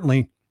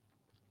importantly,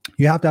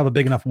 you have to have a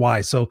big enough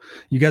why. So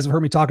you guys have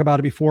heard me talk about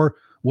it before.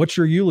 What's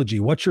your eulogy?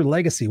 What's your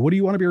legacy? What do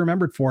you want to be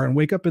remembered for? And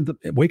wake up in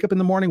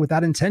the morning with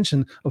that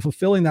intention of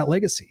fulfilling that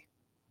legacy.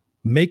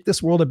 Make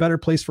this world a better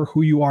place for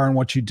who you are and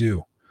what you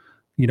do.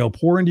 You know,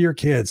 pour into your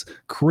kids,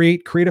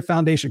 create a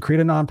foundation, create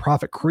a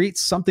nonprofit, create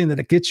something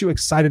that gets you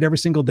excited every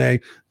single day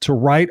to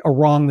right a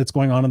wrong that's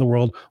going on in the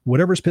world.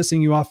 Whatever's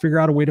pissing you off, figure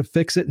out a way to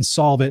fix it and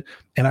solve it.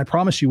 And I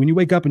promise you, when you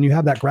wake up and you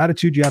have that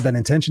gratitude, you have that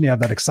intention, you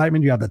have that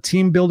excitement, you have the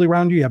team building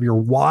around you, you have your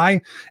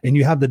why, and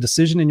you have the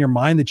decision in your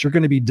mind that you're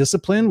going to be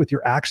disciplined with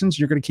your actions.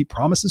 You're going to keep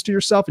promises to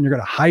yourself, and you're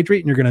going to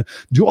hydrate, and you're going to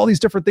do all these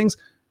different things.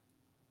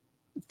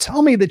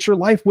 Tell me that your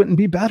life wouldn't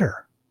be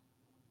better.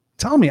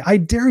 Tell me, I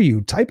dare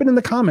you, type it in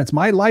the comments.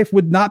 My life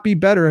would not be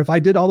better if I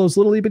did all those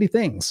little bitty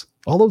things,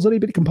 all those little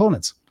bitty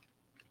components.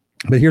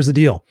 But here's the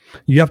deal.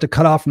 You have to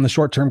cut off from the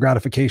short-term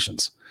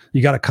gratifications.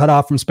 You got to cut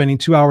off from spending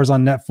 2 hours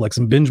on Netflix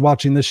and binge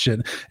watching this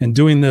shit and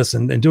doing this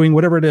and doing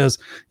whatever it is.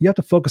 You have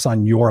to focus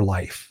on your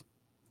life.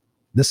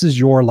 This is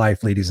your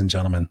life, ladies and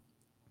gentlemen.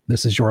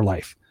 This is your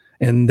life.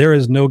 And there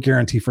is no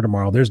guarantee for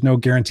tomorrow. There's no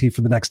guarantee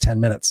for the next 10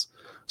 minutes.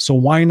 So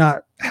why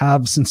not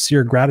have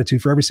sincere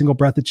gratitude for every single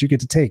breath that you get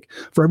to take,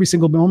 for every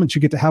single moment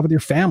you get to have with your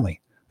family?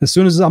 As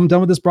soon as I'm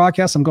done with this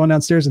broadcast, I'm going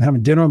downstairs and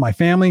having dinner with my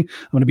family.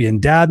 I'm going to be in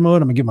dad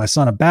mode. I'm going to give my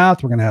son a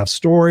bath. We're going to have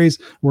stories.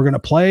 We're going to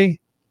play.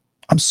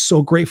 I'm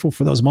so grateful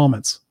for those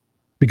moments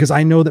because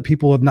I know that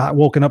people have not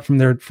woken up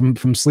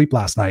from sleep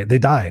last night. They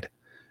died,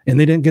 and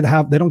they don't get to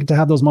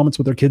have those moments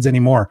with their kids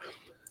anymore.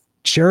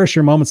 Cherish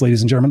your moments,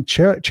 ladies and gentlemen.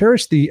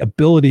 Cherish the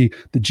ability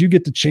that you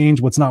get to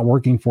change what's not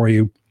working for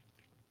you,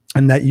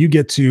 and that you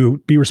get to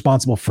be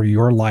responsible for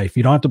your life.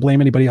 You don't have to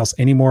blame anybody else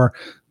anymore.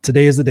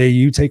 Today is the day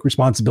you take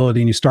responsibility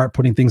and you start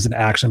putting things into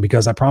action,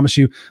 because I promise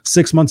you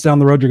 6 months down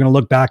the road, you're going to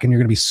look back and you're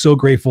going to be so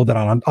grateful that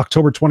on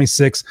October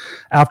 26th,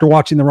 after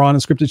watching the Raw and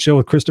Unscripted show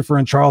with Christopher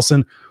and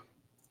Charleston,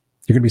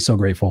 you're going to be so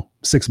grateful.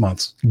 6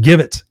 months. Give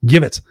it.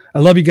 I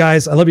love you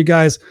guys. Let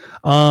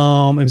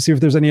me see if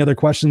there's any other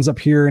questions up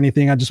here,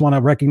 anything. I just want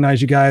to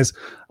recognize you guys.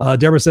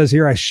 Deborah says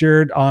here, I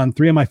shared on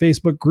 3 of my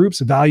Facebook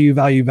groups, value.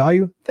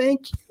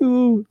 Thank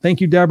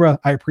you, Deborah.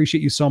 I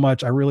appreciate you so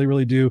much. I really,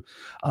 really do.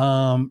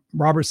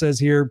 Robert says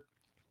here,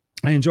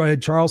 I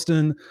enjoyed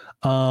Charleston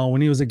when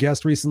he was a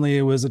guest recently.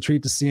 It was a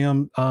treat to see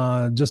him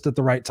just at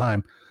the right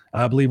time.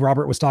 I believe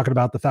Robert was talking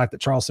about the fact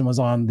that Charleston was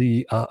on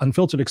the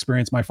Unfiltered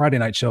Experience, my Friday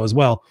night show as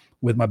well,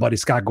 with my buddy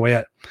Scott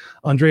Goyette.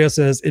 Andrea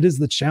says, it is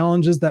the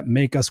challenges that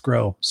make us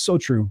grow. So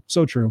true.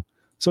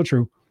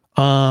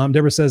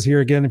 Deborah says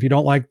here again, if you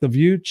don't like the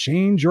view,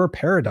 change your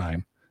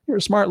paradigm. You're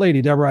a smart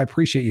lady, Deborah. I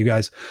appreciate you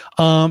guys.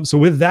 So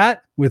with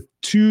that, with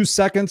 2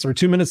 seconds or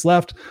 2 minutes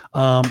left,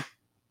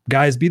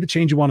 guys, be the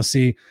change you want to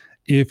see.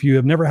 If you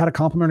have never had a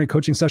complimentary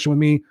coaching session with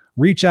me,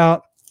 reach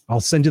out. I'll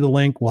send you the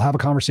link. We'll have a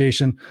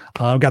conversation.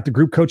 I've got the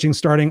group coaching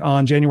starting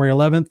on January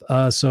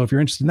 11th. So if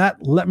you're interested in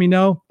that, let me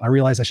know. I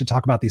realize I should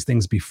talk about these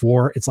things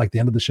before it's like the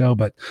end of the show,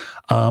 but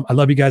I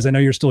love you guys. I know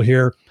you're still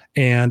here,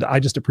 and I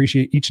just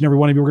appreciate each and every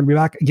one of you. We're going to be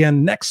back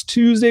again next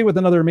Tuesday with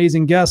another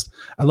amazing guest.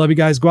 I love you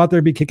guys. Go out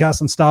there, be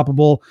kick-ass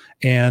unstoppable,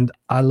 and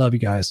I love you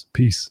guys.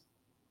 Peace.